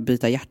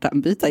byta hjärta.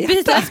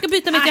 Jag ska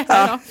byta mitt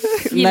hjärta idag.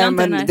 Nej,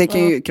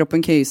 men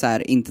kroppen kan ju så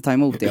här inte ta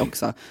emot det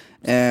också.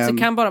 Så det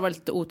kan bara vara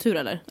lite otur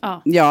eller?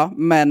 Ja,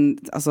 men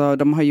alltså,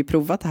 de har ju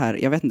provat det här,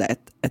 jag vet inte,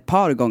 ett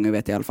par gånger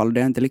vet jag i alla fall.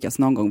 Det har inte lyckats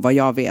någon gång, vad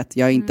jag vet.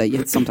 Jag är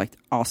inte som sagt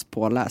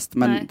aspåläst,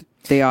 men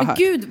det jag har hört.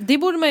 Gud, det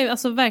borde man ju,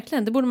 alltså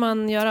verkligen, det borde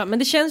man göra. Men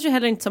det känns ju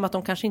heller inte som att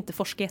de kanske inte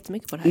forskar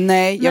jättemycket på det här.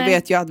 Nej, jag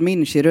vet ju att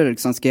min kirurg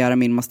som ska göra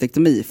min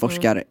mastektomi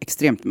forskar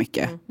extremt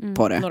mycket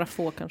på det. Några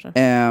få kanske.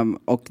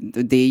 Och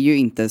det är ju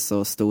inte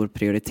så stor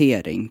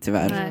prioritering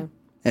tyvärr.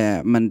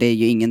 Men det är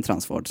ju ingen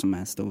transvård som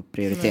är stor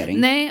prioritering.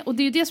 Nej, och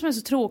det är ju det som är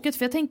så tråkigt.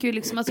 För jag tänker ju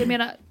liksom, alltså jag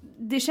menar,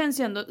 det känns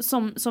ju ändå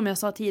som jag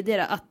sa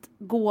tidigare att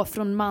gå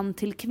från man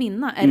till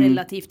kvinna är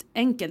relativt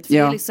enkelt. För det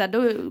är liksom,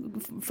 då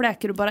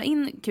fläker du bara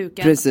in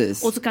kuken.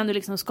 Precis. Och så kan du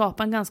liksom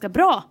skapa en ganska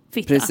bra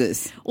fitta.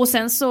 Precis. Och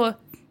sen så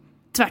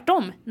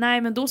tvärtom.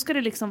 Nej, men då ska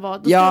det liksom vara,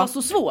 då ska det vara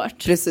så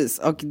svårt. Precis,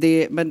 och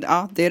det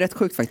är rätt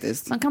sjukt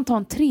faktiskt. Man kan ta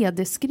en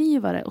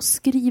 3D-skrivare och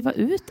skriva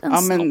ut en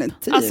snopp. Men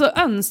typ. Alltså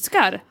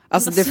önskar.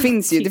 Alltså det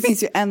finns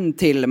ju en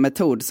till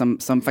metod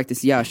som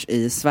faktiskt görs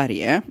i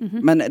Sverige.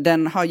 Men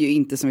den har ju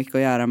inte så mycket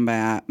att göra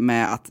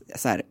med att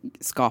så här,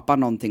 skapa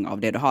någonting av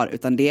det du har.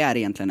 Utan det är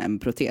egentligen en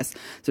protes.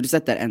 Så du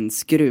sätter en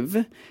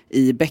skruv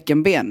i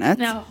bäckenbenet.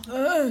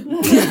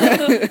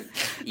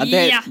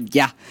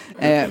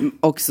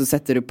 Och så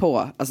sätter du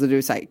på, alltså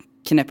du så här,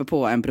 knäpper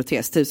på en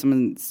protes, typ som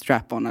en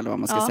strap-on eller vad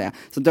man ska säga.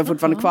 Så du har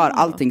fortfarande kvar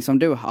allting som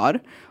du har.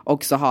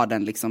 Och så har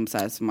den liksom så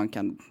här, så man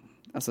kan,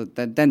 alltså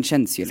den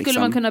känns ju liksom. Skulle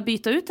man kunna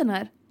byta ut den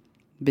här?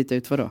 Byta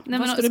ut vadå? Nej,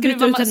 men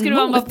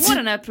skruvar man på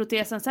den här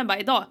protesen sen bara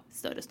idag,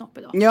 större snopp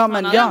idag. Ja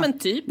men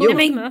typ.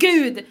 Men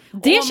gud!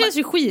 Det känns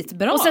ju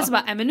skitbra. Och sen så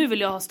bara, men nu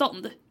vill jag ha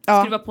stånd.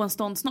 Skruva på en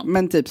ståndsnopp.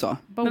 Men typ så.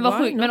 Men vad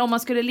sjukt, men om man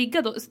skulle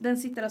ligga då, den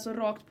sitter alltså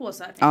rakt på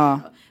så här.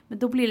 Men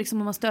då blir det liksom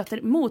om man stöter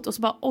emot och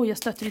så bara, oj jag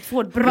stöter ditt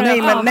fård.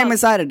 Nej men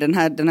så här, den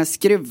här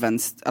skruven,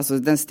 alltså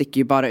den sticker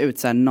ju bara ut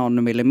så här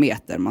någon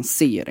millimeter, man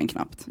ser den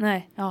knappt.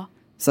 Nej,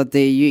 Så att det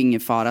är ju ingen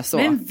fara så.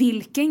 Men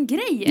vilken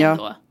grej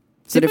ändå.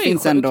 Så det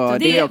finns ändå,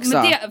 det är också.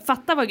 Men det,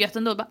 fatta vad gött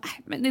ändå. Bara,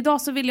 men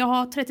idag så vill jag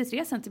ha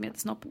 33 cm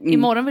snopp.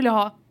 Imorgon vill jag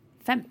ha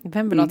 5.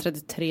 Vem vill ha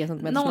 33 cm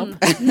snopp?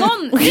 Det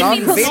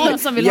finns någon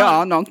som vill ha.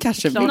 Ja, någon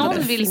kanske vill.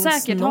 Någon vill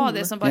säkert ha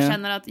det som bara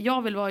känner att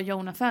jag vill vara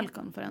Jonah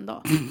Falcon för en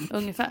dag.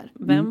 Ungefär.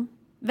 Vem?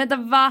 Vänta,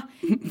 va?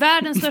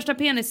 Världens största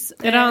penis.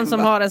 Är det han som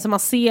har den som man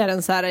ser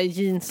en så här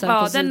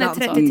jeansen på sidan? Ja,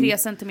 den är 33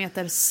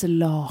 centimeter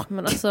slak.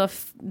 Men alltså,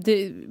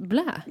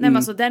 blä. Nej men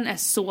alltså den är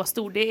så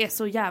stor, det är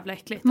så jävla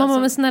äckligt. Mamma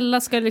alltså. Men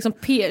snälla ska liksom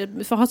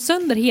få ha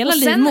sönder hela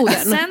livmodern.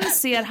 Sen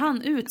ser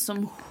han ut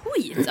som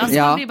skit. Alltså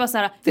man blir bara så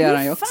här, det är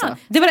han ju också.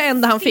 Det var det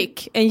enda han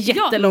fick, en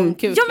jättelång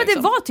kuk. Ja men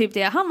liksom. det var typ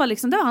det. Han var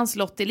liksom, det var hans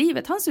lott i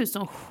livet. Han ser ut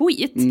som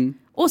skit.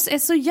 Och är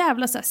så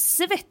jävla så här,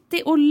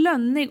 svettig och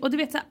lönnig. Och du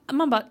vet,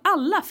 man bara,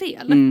 alla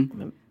fel.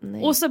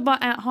 Och så bara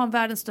har han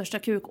världens största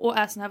kuk och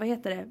är sån här, vad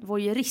heter det,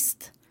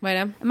 voyeurist. Vad är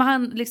det? Men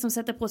han liksom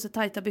sätter på sig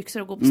tajta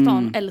byxor och går på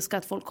stan. Älskar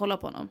att folk kollar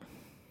på honom.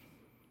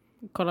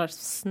 Kollar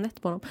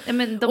snett på honom. Ja,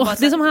 men det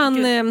är som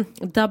han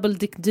double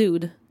dick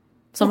dude.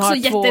 Som också har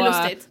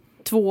jättelustigt.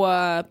 Två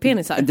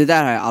penisar. Det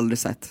där har jag aldrig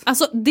sett.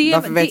 Alltså,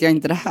 varför vet jag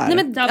inte det här?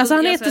 Nej, men, alltså,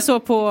 han heter så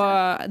på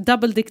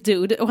double dick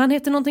dude. Och han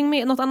heter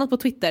något annat på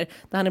Twitter.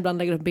 Där han ibland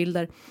lägger upp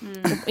bilder.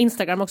 Och på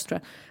Instagram också tror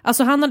jag.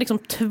 Alltså han har liksom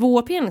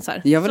 2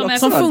 penisar. Jag vill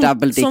också ha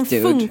double dick som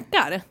dude.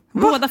 Funkar.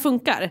 Båda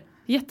funkar.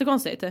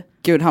 Jättekonstigt.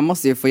 Gud, han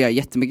måste ju få göra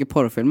jättemycket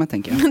porrfilmer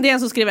tänker jag. Det är en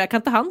som skriver, kan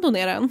inte han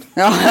donera en?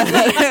 Ja,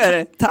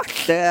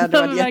 tack. Det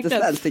hade varit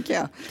jättesnällt tycker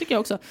jag. Tycker jag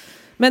också.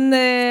 Men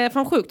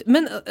fan sjukt.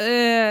 Men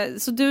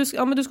så du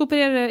ska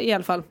operera i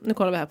alla fall. Nu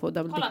kollar vi här på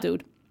double dick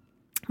dude.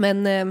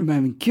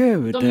 Men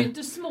gud. De är ju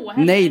inte små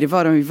heller. Nej, det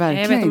var de ju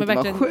verkligen inte.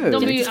 Vad sjukt.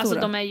 De är ju, alltså,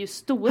 de är ju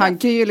stora. Han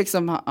kan ju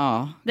liksom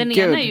ha, den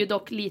ena är ju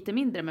dock lite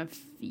mindre, men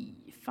fy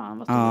fan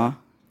vad stor.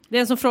 Det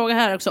är en som frågar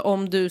här också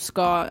om du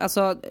ska,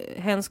 alltså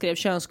hen skrev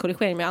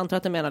könskorrigering, men jag antar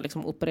att det menar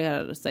liksom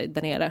operera sig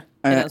där nere.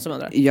 Är den som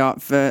undrar. Ja,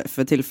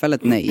 för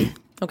tillfället nej.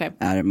 Okay.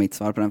 Är mitt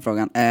svar på den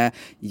frågan.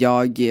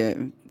 Jag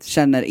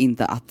känner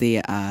inte att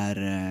det är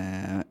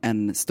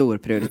en stor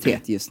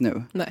prioritet just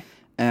nu. Nej.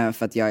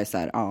 För att jag är så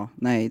här,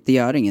 nej, det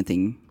gör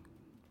ingenting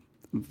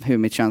hur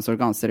mitt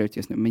könsorgan ser ut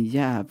just nu. Men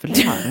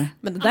jävlar.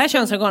 Men det där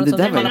könsorganet som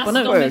du kollar på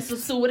nu. De är så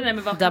stora, nej,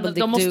 men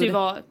de måste ju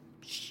vara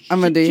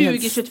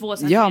 20-22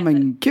 centimeter. Ja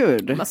men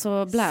gud.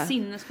 Alltså blä.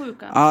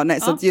 Sinnessjuka. Ja,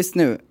 nej, så att just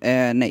nu,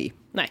 nej.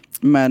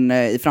 Men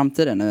i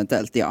framtiden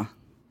eventuellt, ja.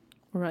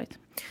 All right.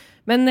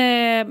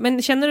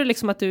 Men känner du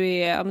liksom att du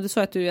är, du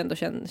sa att du ändå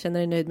känner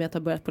dig nöjd med att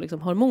ha börjat på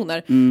liksom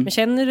hormoner. Men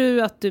känner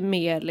du att du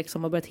mer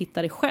liksom har börjat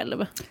hitta dig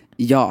själv?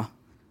 Ja,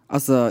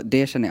 alltså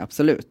det känner jag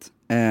absolut.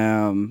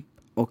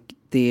 Och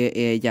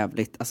det är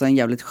jävligt, alltså en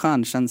jävligt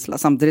skön känsla.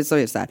 Samtidigt så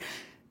är det så här,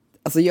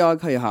 alltså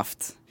jag har ju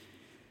haft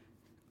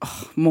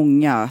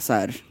många så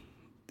här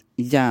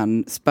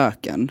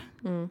hjärnspöken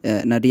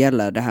när det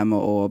gäller det här med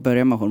att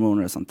börja med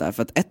hormoner och sånt där.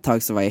 För att ett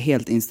tag så var jag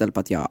helt inställd på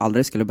att jag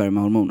aldrig skulle börja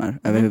med hormoner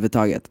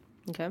överhuvudtaget.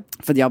 Okay.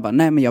 För att jag bara,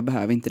 nej men jag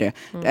behöver inte det.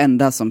 Det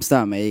enda som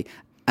stör mig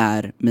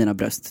är mina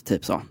bröst,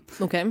 typ så.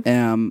 Okay.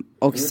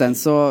 Och sen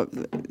så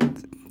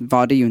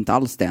var det ju inte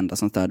alls det enda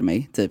som störde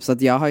mig. Typ. Så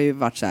att jag har ju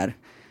varit så här,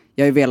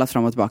 jag har ju velat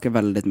fram och tillbaka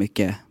väldigt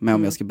mycket med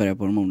om jag ska börja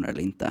på hormoner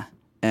eller inte.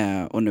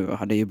 Och nu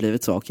har det ju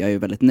blivit så och jag är ju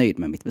väldigt nöjd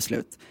med mitt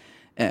beslut.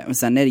 Men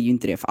sen är det ju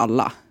inte det för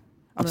alla.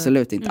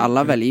 Absolut inte.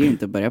 Alla väljer ju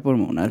inte att börja på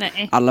hormoner.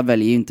 Nej. Alla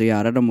väljer ju inte att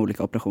göra de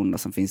olika operationerna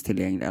som finns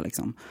tillgängliga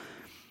liksom.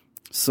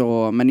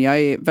 Så, men jag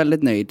är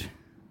väldigt nöjd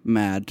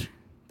med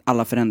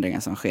alla förändringar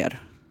som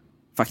sker.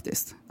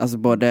 Faktiskt. Alltså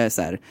både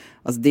så här,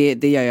 alltså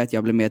det gör ju att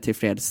jag blir mer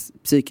tillfreds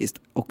psykiskt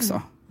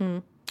också.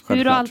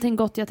 Hur har allting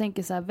gått? Jag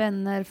tänker så här,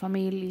 vänner,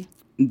 familj.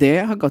 Det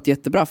har gått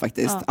jättebra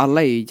faktiskt.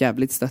 Alla är ju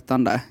jävligt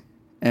stöttande.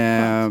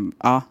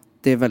 Ja,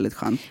 Det är väldigt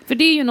skönt. För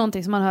det är ju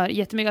någonting som man hör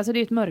jättemycket. Alltså det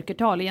är ett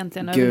mörkertal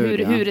egentligen.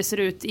 Hur det ser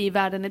ut i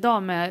världen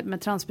idag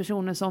med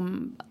transpersoner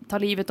som tar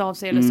livet av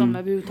sig. Eller som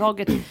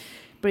överhuvudtaget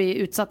blir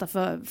utsatta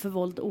för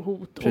våld och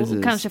hot.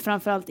 Och kanske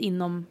framförallt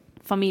inom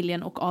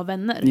familjen och av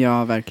vänner.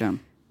 Ja, verkligen.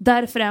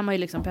 Därför är man ju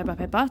liksom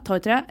peppa, ta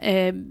ett trä.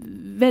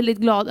 Väldigt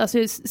glad.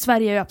 Alltså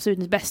Sverige är ju absolut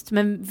inte bäst.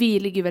 Men vi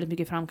ligger väldigt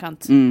mycket i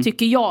framkant.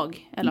 Tycker jag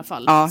i alla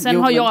fall. Ja, sen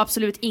har jag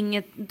absolut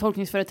inget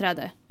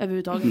tolkningsföreträde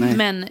överhuvudtaget. Nej.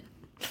 Men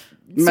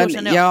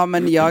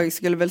men jag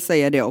skulle väl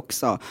säga det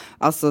också.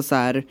 Alltså så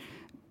här,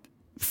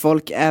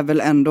 folk är väl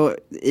ändå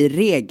i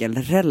regel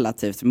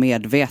relativt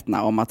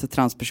medvetna om att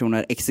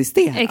transpersoner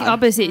existerar. Ja,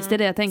 precis, det är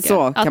det jag tänker.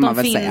 Så att kan de man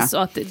väl finns säga.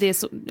 Och att det är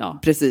så, ja.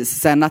 Precis,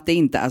 sen att det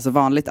inte är så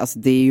vanligt. Alltså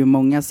det är ju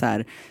många så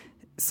här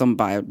som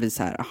bara blir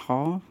så här,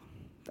 aha.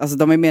 Alltså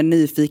de är mer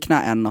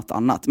nyfikna än något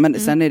annat. Men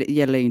sen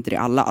gäller ju inte det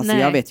alla. Alltså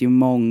jag vet ju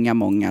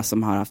många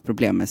som har haft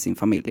problem med sin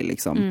familj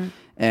liksom.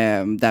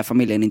 Där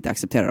familjen inte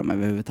accepterar dem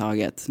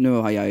överhuvudtaget. Nu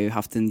har jag ju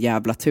haft en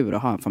jävla tur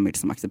att ha en familj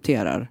som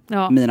accepterar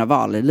mina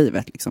val i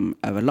livet liksom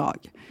överlag.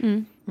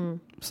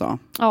 Så.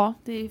 Ja,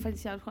 det är ju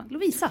faktiskt jävligt skönt.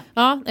 Lovisa?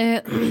 Ja,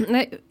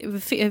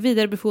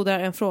 vidarebefordrar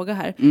en fråga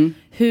här.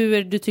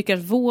 Hur du tycker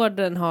att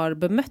vården har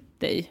bemött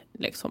dig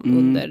liksom,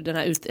 under den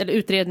här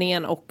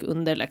utredningen och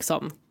under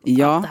liksom,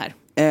 allt det här?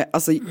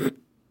 Alltså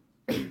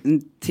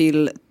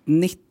till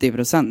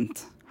 90%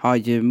 har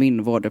ju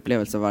min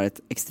vårdupplevelse varit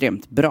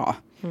extremt bra.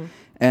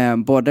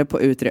 Både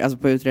på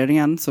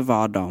utredningen så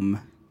var de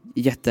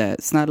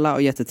jättesnälla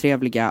och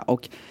jättetrevliga,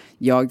 och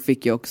jag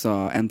fick ju också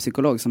en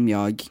psykolog som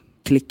jag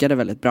klickade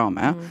väldigt bra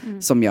med,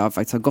 som jag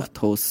faktiskt har gått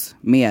hos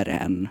mer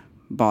än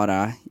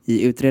bara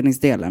i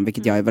utredningsdelen,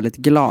 vilket jag är väldigt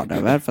glad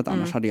över, för att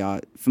annars hade jag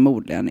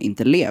förmodligen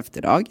inte levt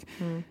idag.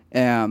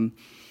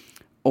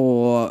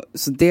 Och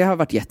så det har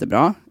varit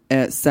jättebra.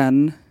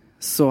 Sen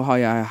så har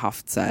jag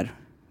haft så här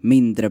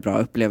mindre bra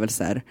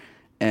upplevelser.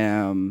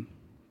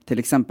 Till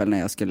exempel när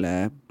jag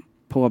skulle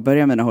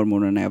påbörja mina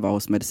hormoner när jag var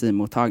hos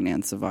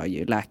medicinmottagningen, så var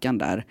ju läkaren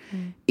där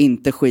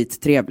inte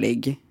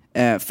skittrevlig,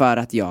 för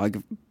att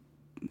jag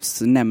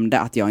nämnde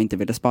att jag inte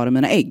ville spara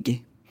mina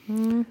ägg.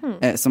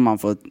 Så man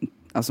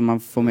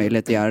får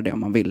möjlighet att göra det om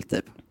man vill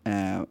typ.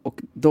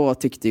 Och då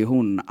tyckte ju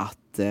hon att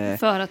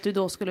för att du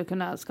då skulle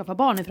kunna skaffa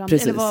barn i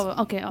framtiden?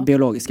 Precis,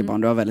 biologiska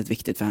barn, det var väldigt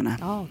viktigt för henne.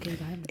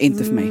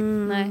 Inte för mig.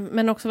 Nej.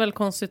 Men också väldigt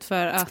konstigt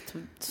för att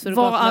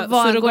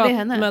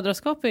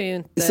surrogatmödraskap är ju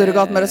inte...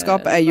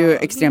 Surrogatmödraskap är ju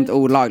extremt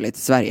olagligt i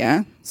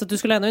Sverige. Så du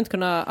skulle ändå inte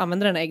kunna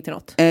använda den ägg till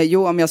något?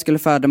 Jo, om jag skulle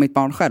föda mitt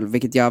barn själv,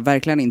 vilket jag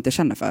verkligen inte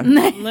känner för.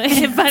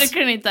 Nej,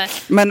 verkligen inte.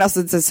 Men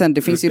alltså, sen,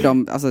 det finns ju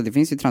det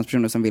finns ju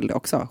transpersoner som vill det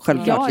också.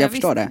 Självklart, jag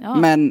förstår det. Ja.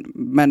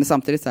 Men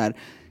samtidigt så här,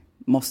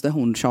 måste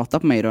hon tjata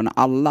på mig då när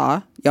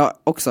alla, jag har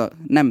också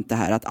nämnt det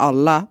här, att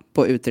alla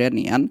på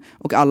utredningen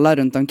och alla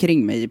runt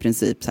omkring mig i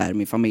princip, så här,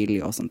 min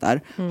familj och sånt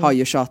där, har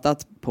ju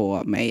tjatat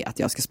på mig att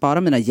jag ska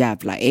spara mina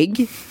jävla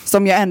ägg,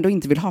 som jag ändå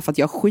inte vill ha, för att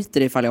jag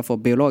skiter i ifall jag får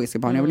biologiska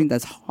barn. Jag vill inte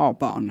ens ha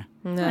barn.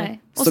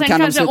 Nej. Och så sen kan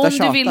kanske om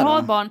du vill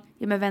ha då. Barn,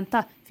 ja men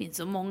vänta, finns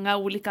så många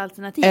olika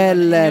alternativ.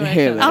 Eller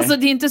hur? Alltså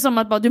det är inte som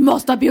att bara, du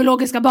måste ha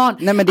biologiska barn.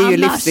 Nej, men det är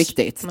ju annars...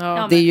 livsviktigt.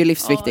 Det är ju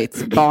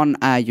livsviktigt. Barn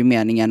är ju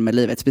meningen med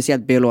livet,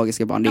 speciellt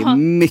biologiska barn. Det är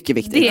mycket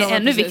viktigt. Det är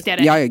ännu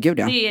viktigare. Ja, gud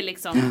ja. Det är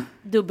liksom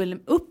dubbel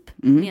upp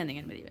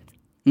meningen med livet.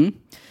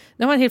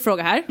 Det var en till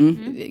fråga här.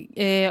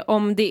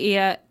 Om det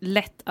är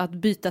lätt att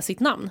byta sitt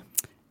namn.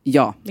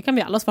 Ja. Det kan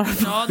vi alla svara på.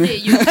 Ja, det är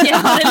ju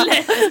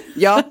jättelätt.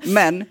 Ja,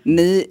 men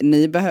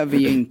ni behöver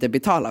ju inte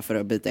betala för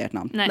att byta ert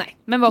namn. Nej.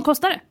 Men vad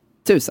kostar det?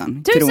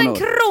 1000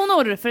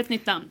 kronor för ett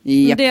nytt namn.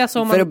 Yep. Det är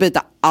så för att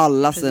byta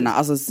alla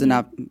sina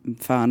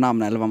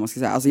förnamn, eller vad man ska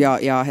säga. Alltså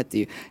jag hette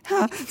ju,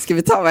 ska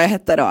vi ta vad jag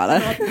hette då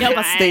eller?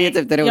 Det är ju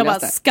typ det roligaste. Jag bara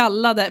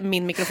skallade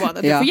min mikrofon.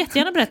 Du får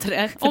jättegärna berätta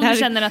det. Om du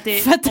känner att det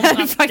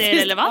är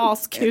faktiskt relevant.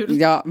 Askul.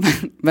 Ja,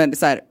 men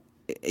så här,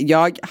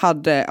 jag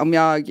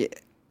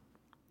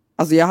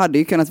hade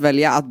ju kunnat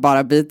välja att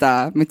bara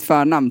byta mitt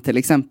förnamn till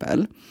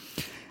exempel.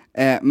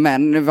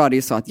 Men nu var det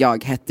ju så att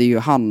jag hette ju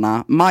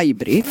Hanna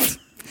Maj-Britt.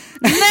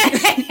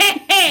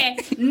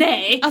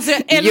 Nej. Alltså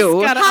jag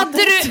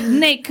älskar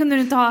Nej, kunde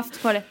du inte ha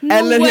haft på det.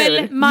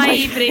 Noel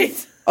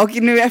Maj-Britt. Och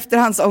nu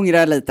efterhands ångrar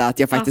jag lite att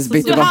jag faktiskt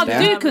bytte bort det.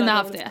 Hade du kunnat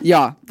haft det?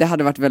 Ja, det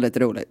hade varit väldigt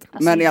roligt.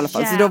 Alltså, men i alla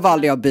fall, så då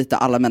valde jag att byta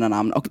alla mina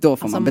namn, och då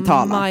får man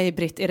betala.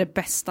 Maj-Britt är det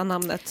bästa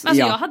namnet. Alltså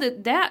jag hade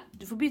det,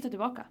 du får byta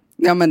tillbaka.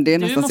 Ja, men det är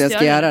nästan så jag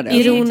ska göra det.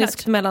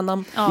 Ironiskt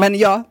mellannamn. Ja. Men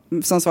ja,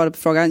 som svarade på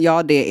frågan,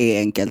 ja det är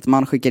enkelt.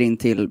 Man skickar in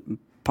till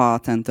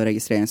Patent- och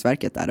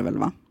registreringsverket, är det väl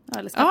va?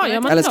 Eller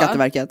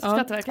Skatteverket.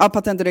 Ja,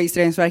 Patent- och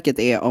registreringsverket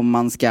är om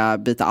man ska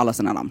byta alla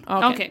sina namn.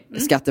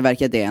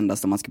 Skatteverket är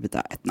endast om man ska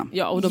byta ett namn.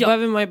 Ja, och då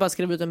behöver man ju bara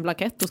skriva ut en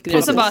blankett och skriva.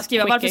 Och så bara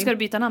skriva, varför ska du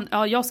byta namn?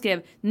 Ja, jag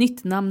skrev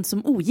nytt namn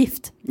som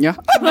ogift. Ja.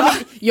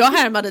 Jag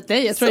härmade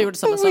dig, jag tror jag gjorde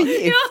samma sak.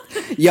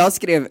 Jag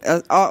skrev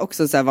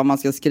också så här, vad man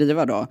ska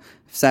skriva då.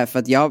 Så här, för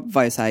att jag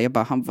var ju så här, jag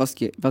bara,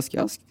 vad ska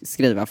jag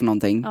skriva för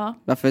någonting? Ja.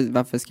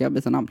 Varför ska jag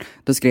byta namn?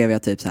 Då skrev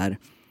jag typ så här: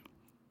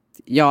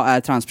 jag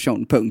är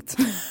transperson, punkt.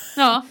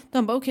 Ja.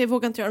 De bara, okej,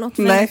 vågar inte göra något.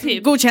 Nej.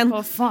 Typ. Godkänd.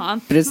 Vad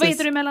fan. Precis. Vad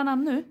heter du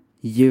mellannamn nu?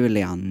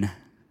 Julian.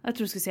 Jag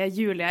tror du skulle säga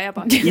Julia. Jag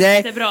bara,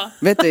 jättebra.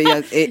 Vet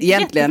du,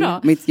 egentligen,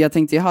 jag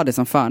tänkte ju ha det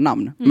som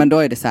förnamn. Men då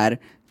är det så här,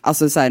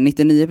 alltså så här,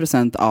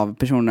 99% av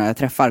personer jag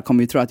träffar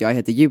kommer ju tro att jag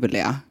heter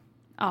Julia.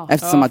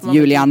 Eftersom att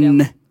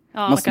Julian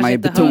måste man ju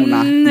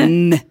betona.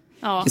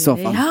 I så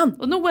fall.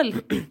 Och Noel.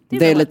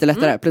 Det är lite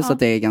lättare. Plus att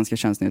det är ganska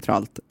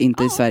könsneutralt.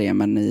 Inte i Sverige,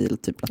 men i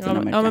typ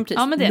Latinamerika. Ja, men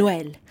precis. Men det.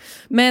 Noel.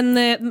 Men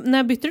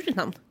när bytte du ditt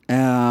namn?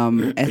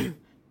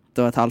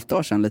 1,5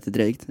 år sedan, lite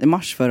drygt. I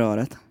mars förra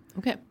året.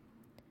 Okej.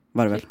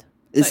 Var det väl?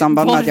 I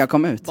samband med att jag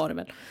kom ut. Var det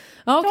väl?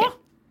 Ja, okej.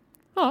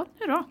 Ja,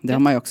 det är bra. Det har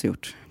man ju också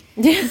gjort.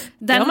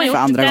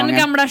 Den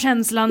gamla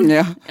känslan.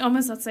 Ja,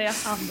 men så att säga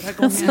andra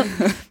gången.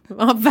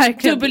 Ja,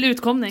 verkligen. Dubbel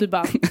utkomning. Du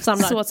bara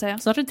samlar. Så att säga.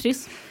 Snart är det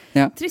trist.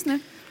 Ja. Trist nu.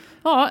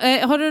 Ja,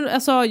 har du,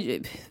 alltså,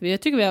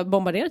 jag tycker vi har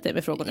bombarderat dig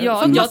med frågor nu.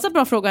 Ja, massa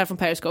bra frågor här från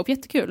Periscope,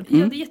 jättekul. Ja,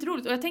 det är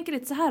jätteroligt. Och jag tänker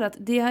lite så här att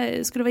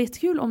det skulle vara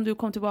jättekul om du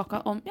kom tillbaka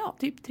om,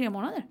 typ 3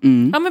 månader.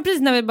 Ja, men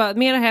precis, när vi bara,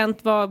 mer har hänt,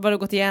 vad har du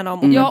gått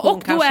igenom? Ja,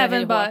 och då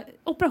även bara,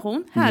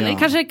 operation,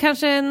 härligt. Ja.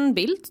 Kanske en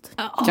bild?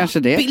 Kanske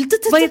det. Bild,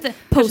 vad heter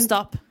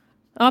post-op?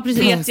 Ja,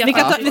 precis. Vi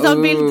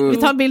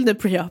tar en bild nu,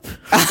 pre-op.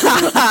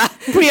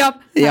 Pre-op.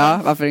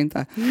 Ja, varför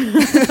inte?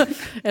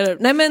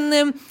 Nej, men...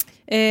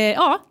 nej,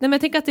 men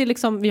jag tänker att det är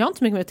liksom, vi har inte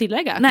så mycket mer att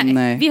tillägga.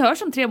 Nej. Vi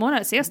hörs om 3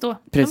 månader, ses då.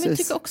 Precis. Ja, men jag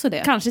tycker också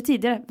det. Kanske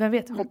tidigare, vem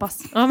vet,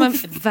 hoppas. Ja, men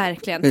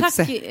verkligen.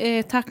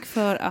 Tack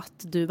för att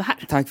du var här.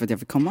 Tack för att jag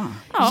fick komma.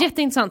 Ja.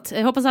 Jätteintressant.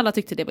 Jag hoppas alla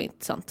tyckte det var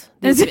intressant.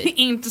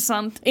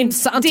 Intressant.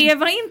 Det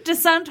var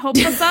intressant.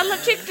 Hoppas alla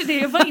tyckte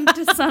det var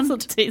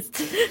intressant.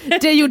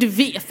 Det gjorde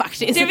vi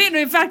faktiskt.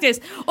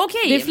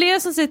 Okej. Det är flera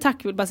som säger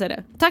tack, vill bara säga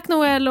det. Tack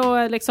Noel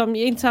och liksom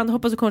intressant.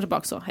 Hoppas du kommer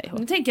tillbaka så. Hej.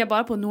 Nu tänker jag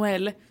bara på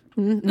Noel.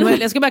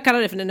 Noel, jag ska bara kalla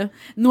det för det nu.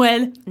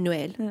 Noel.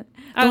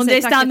 Donde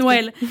está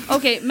Noel?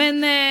 Okej,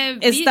 men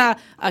está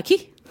aquí.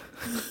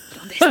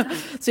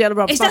 Så jävla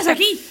bra på Estás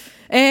aquí.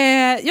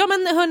 Ja,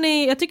 men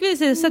hörni, jag tycker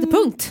vi sätter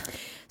punkt.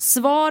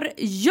 Svar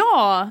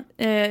ja.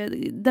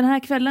 Den här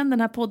kvällen,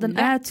 den här podden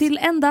är till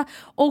ända.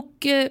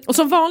 Och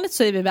som vanligt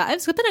så är vi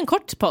ska ta en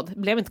kort podd.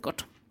 Blev inte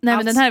kort. Nej,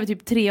 men den här är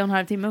typ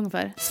 3,5 timmar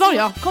ungefär. Svar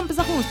ja.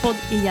 Kompensationspodd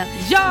igen.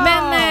 Ja.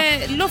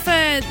 Men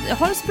Loffe,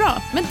 ha det så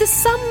bra. Men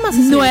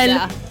tillsammans Noel,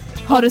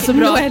 ha det så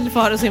bra. Noel får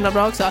ha det så himla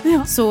bra också.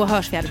 Ja. Så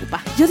hörs vi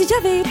allihopa. Ja, det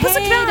gör vi. Puss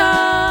och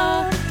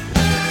kram.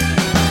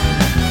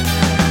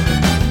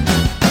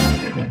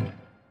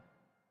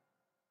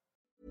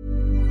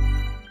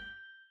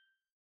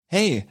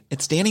 Hey,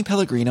 it's Danny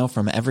Pellegrino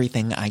from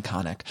Everything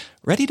Iconic.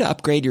 Ready to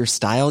upgrade your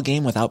style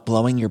game without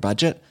blowing your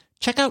budget?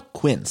 Check out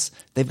Quince.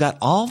 They've got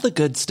all the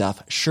good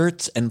stuff,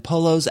 shirts and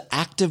polos,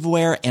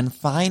 activewear and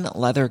fine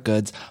leather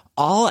goods,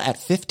 all at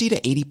 50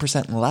 to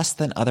 80% less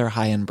than other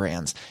high-end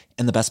brands.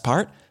 And the best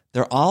part?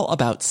 They're all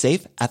about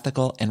safe,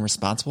 ethical, and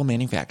responsible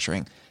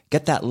manufacturing.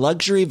 Get that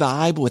luxury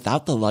vibe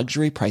without the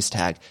luxury price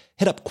tag.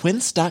 Hit up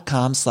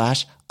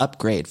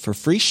quince.com/upgrade for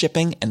free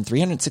shipping and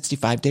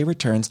 365-day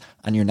returns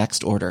on your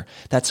next order.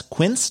 That's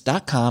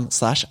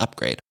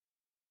quince.com/upgrade.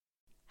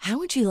 How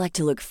would you like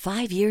to look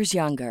 5 years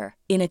younger?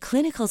 In a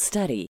clinical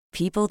study,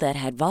 people that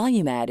had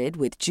volume added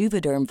with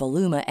Juvederm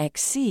Voluma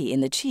XC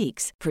in the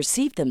cheeks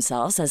perceived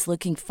themselves as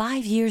looking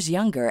 5 years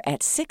younger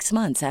at 6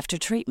 months after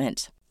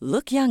treatment.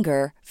 Look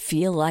younger,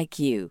 feel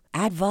like you.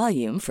 Add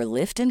volume for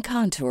lift and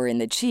contour in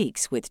the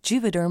cheeks with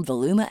Juvederm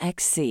Voluma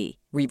XC.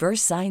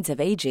 Reverse signs of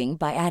aging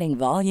by adding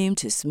volume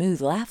to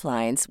smooth laugh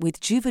lines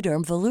with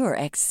Juvederm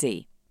Volure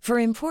XC. For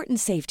important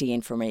safety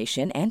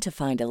information and to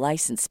find a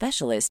licensed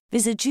specialist,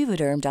 visit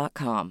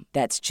Juvederm.com.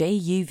 That's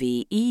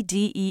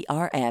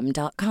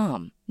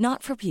JUVEDERM.com.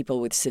 Not for people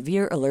with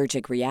severe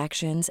allergic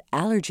reactions,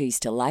 allergies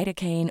to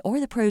lidocaine, or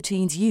the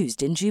proteins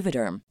used in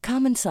Juvederm.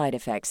 Common side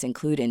effects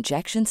include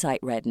injection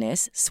site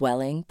redness,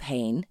 swelling,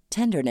 pain,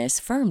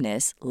 tenderness,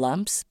 firmness,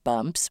 lumps,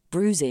 bumps,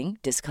 bruising,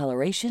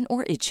 discoloration,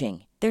 or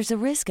itching. There's a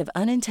risk of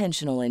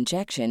unintentional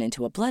injection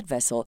into a blood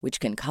vessel, which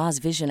can cause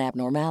vision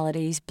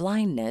abnormalities,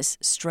 blindness,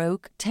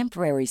 stroke,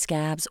 temporary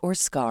scabs, or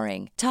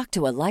scarring. Talk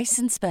to a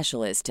licensed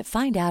specialist to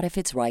find out if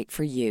it's right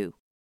for you.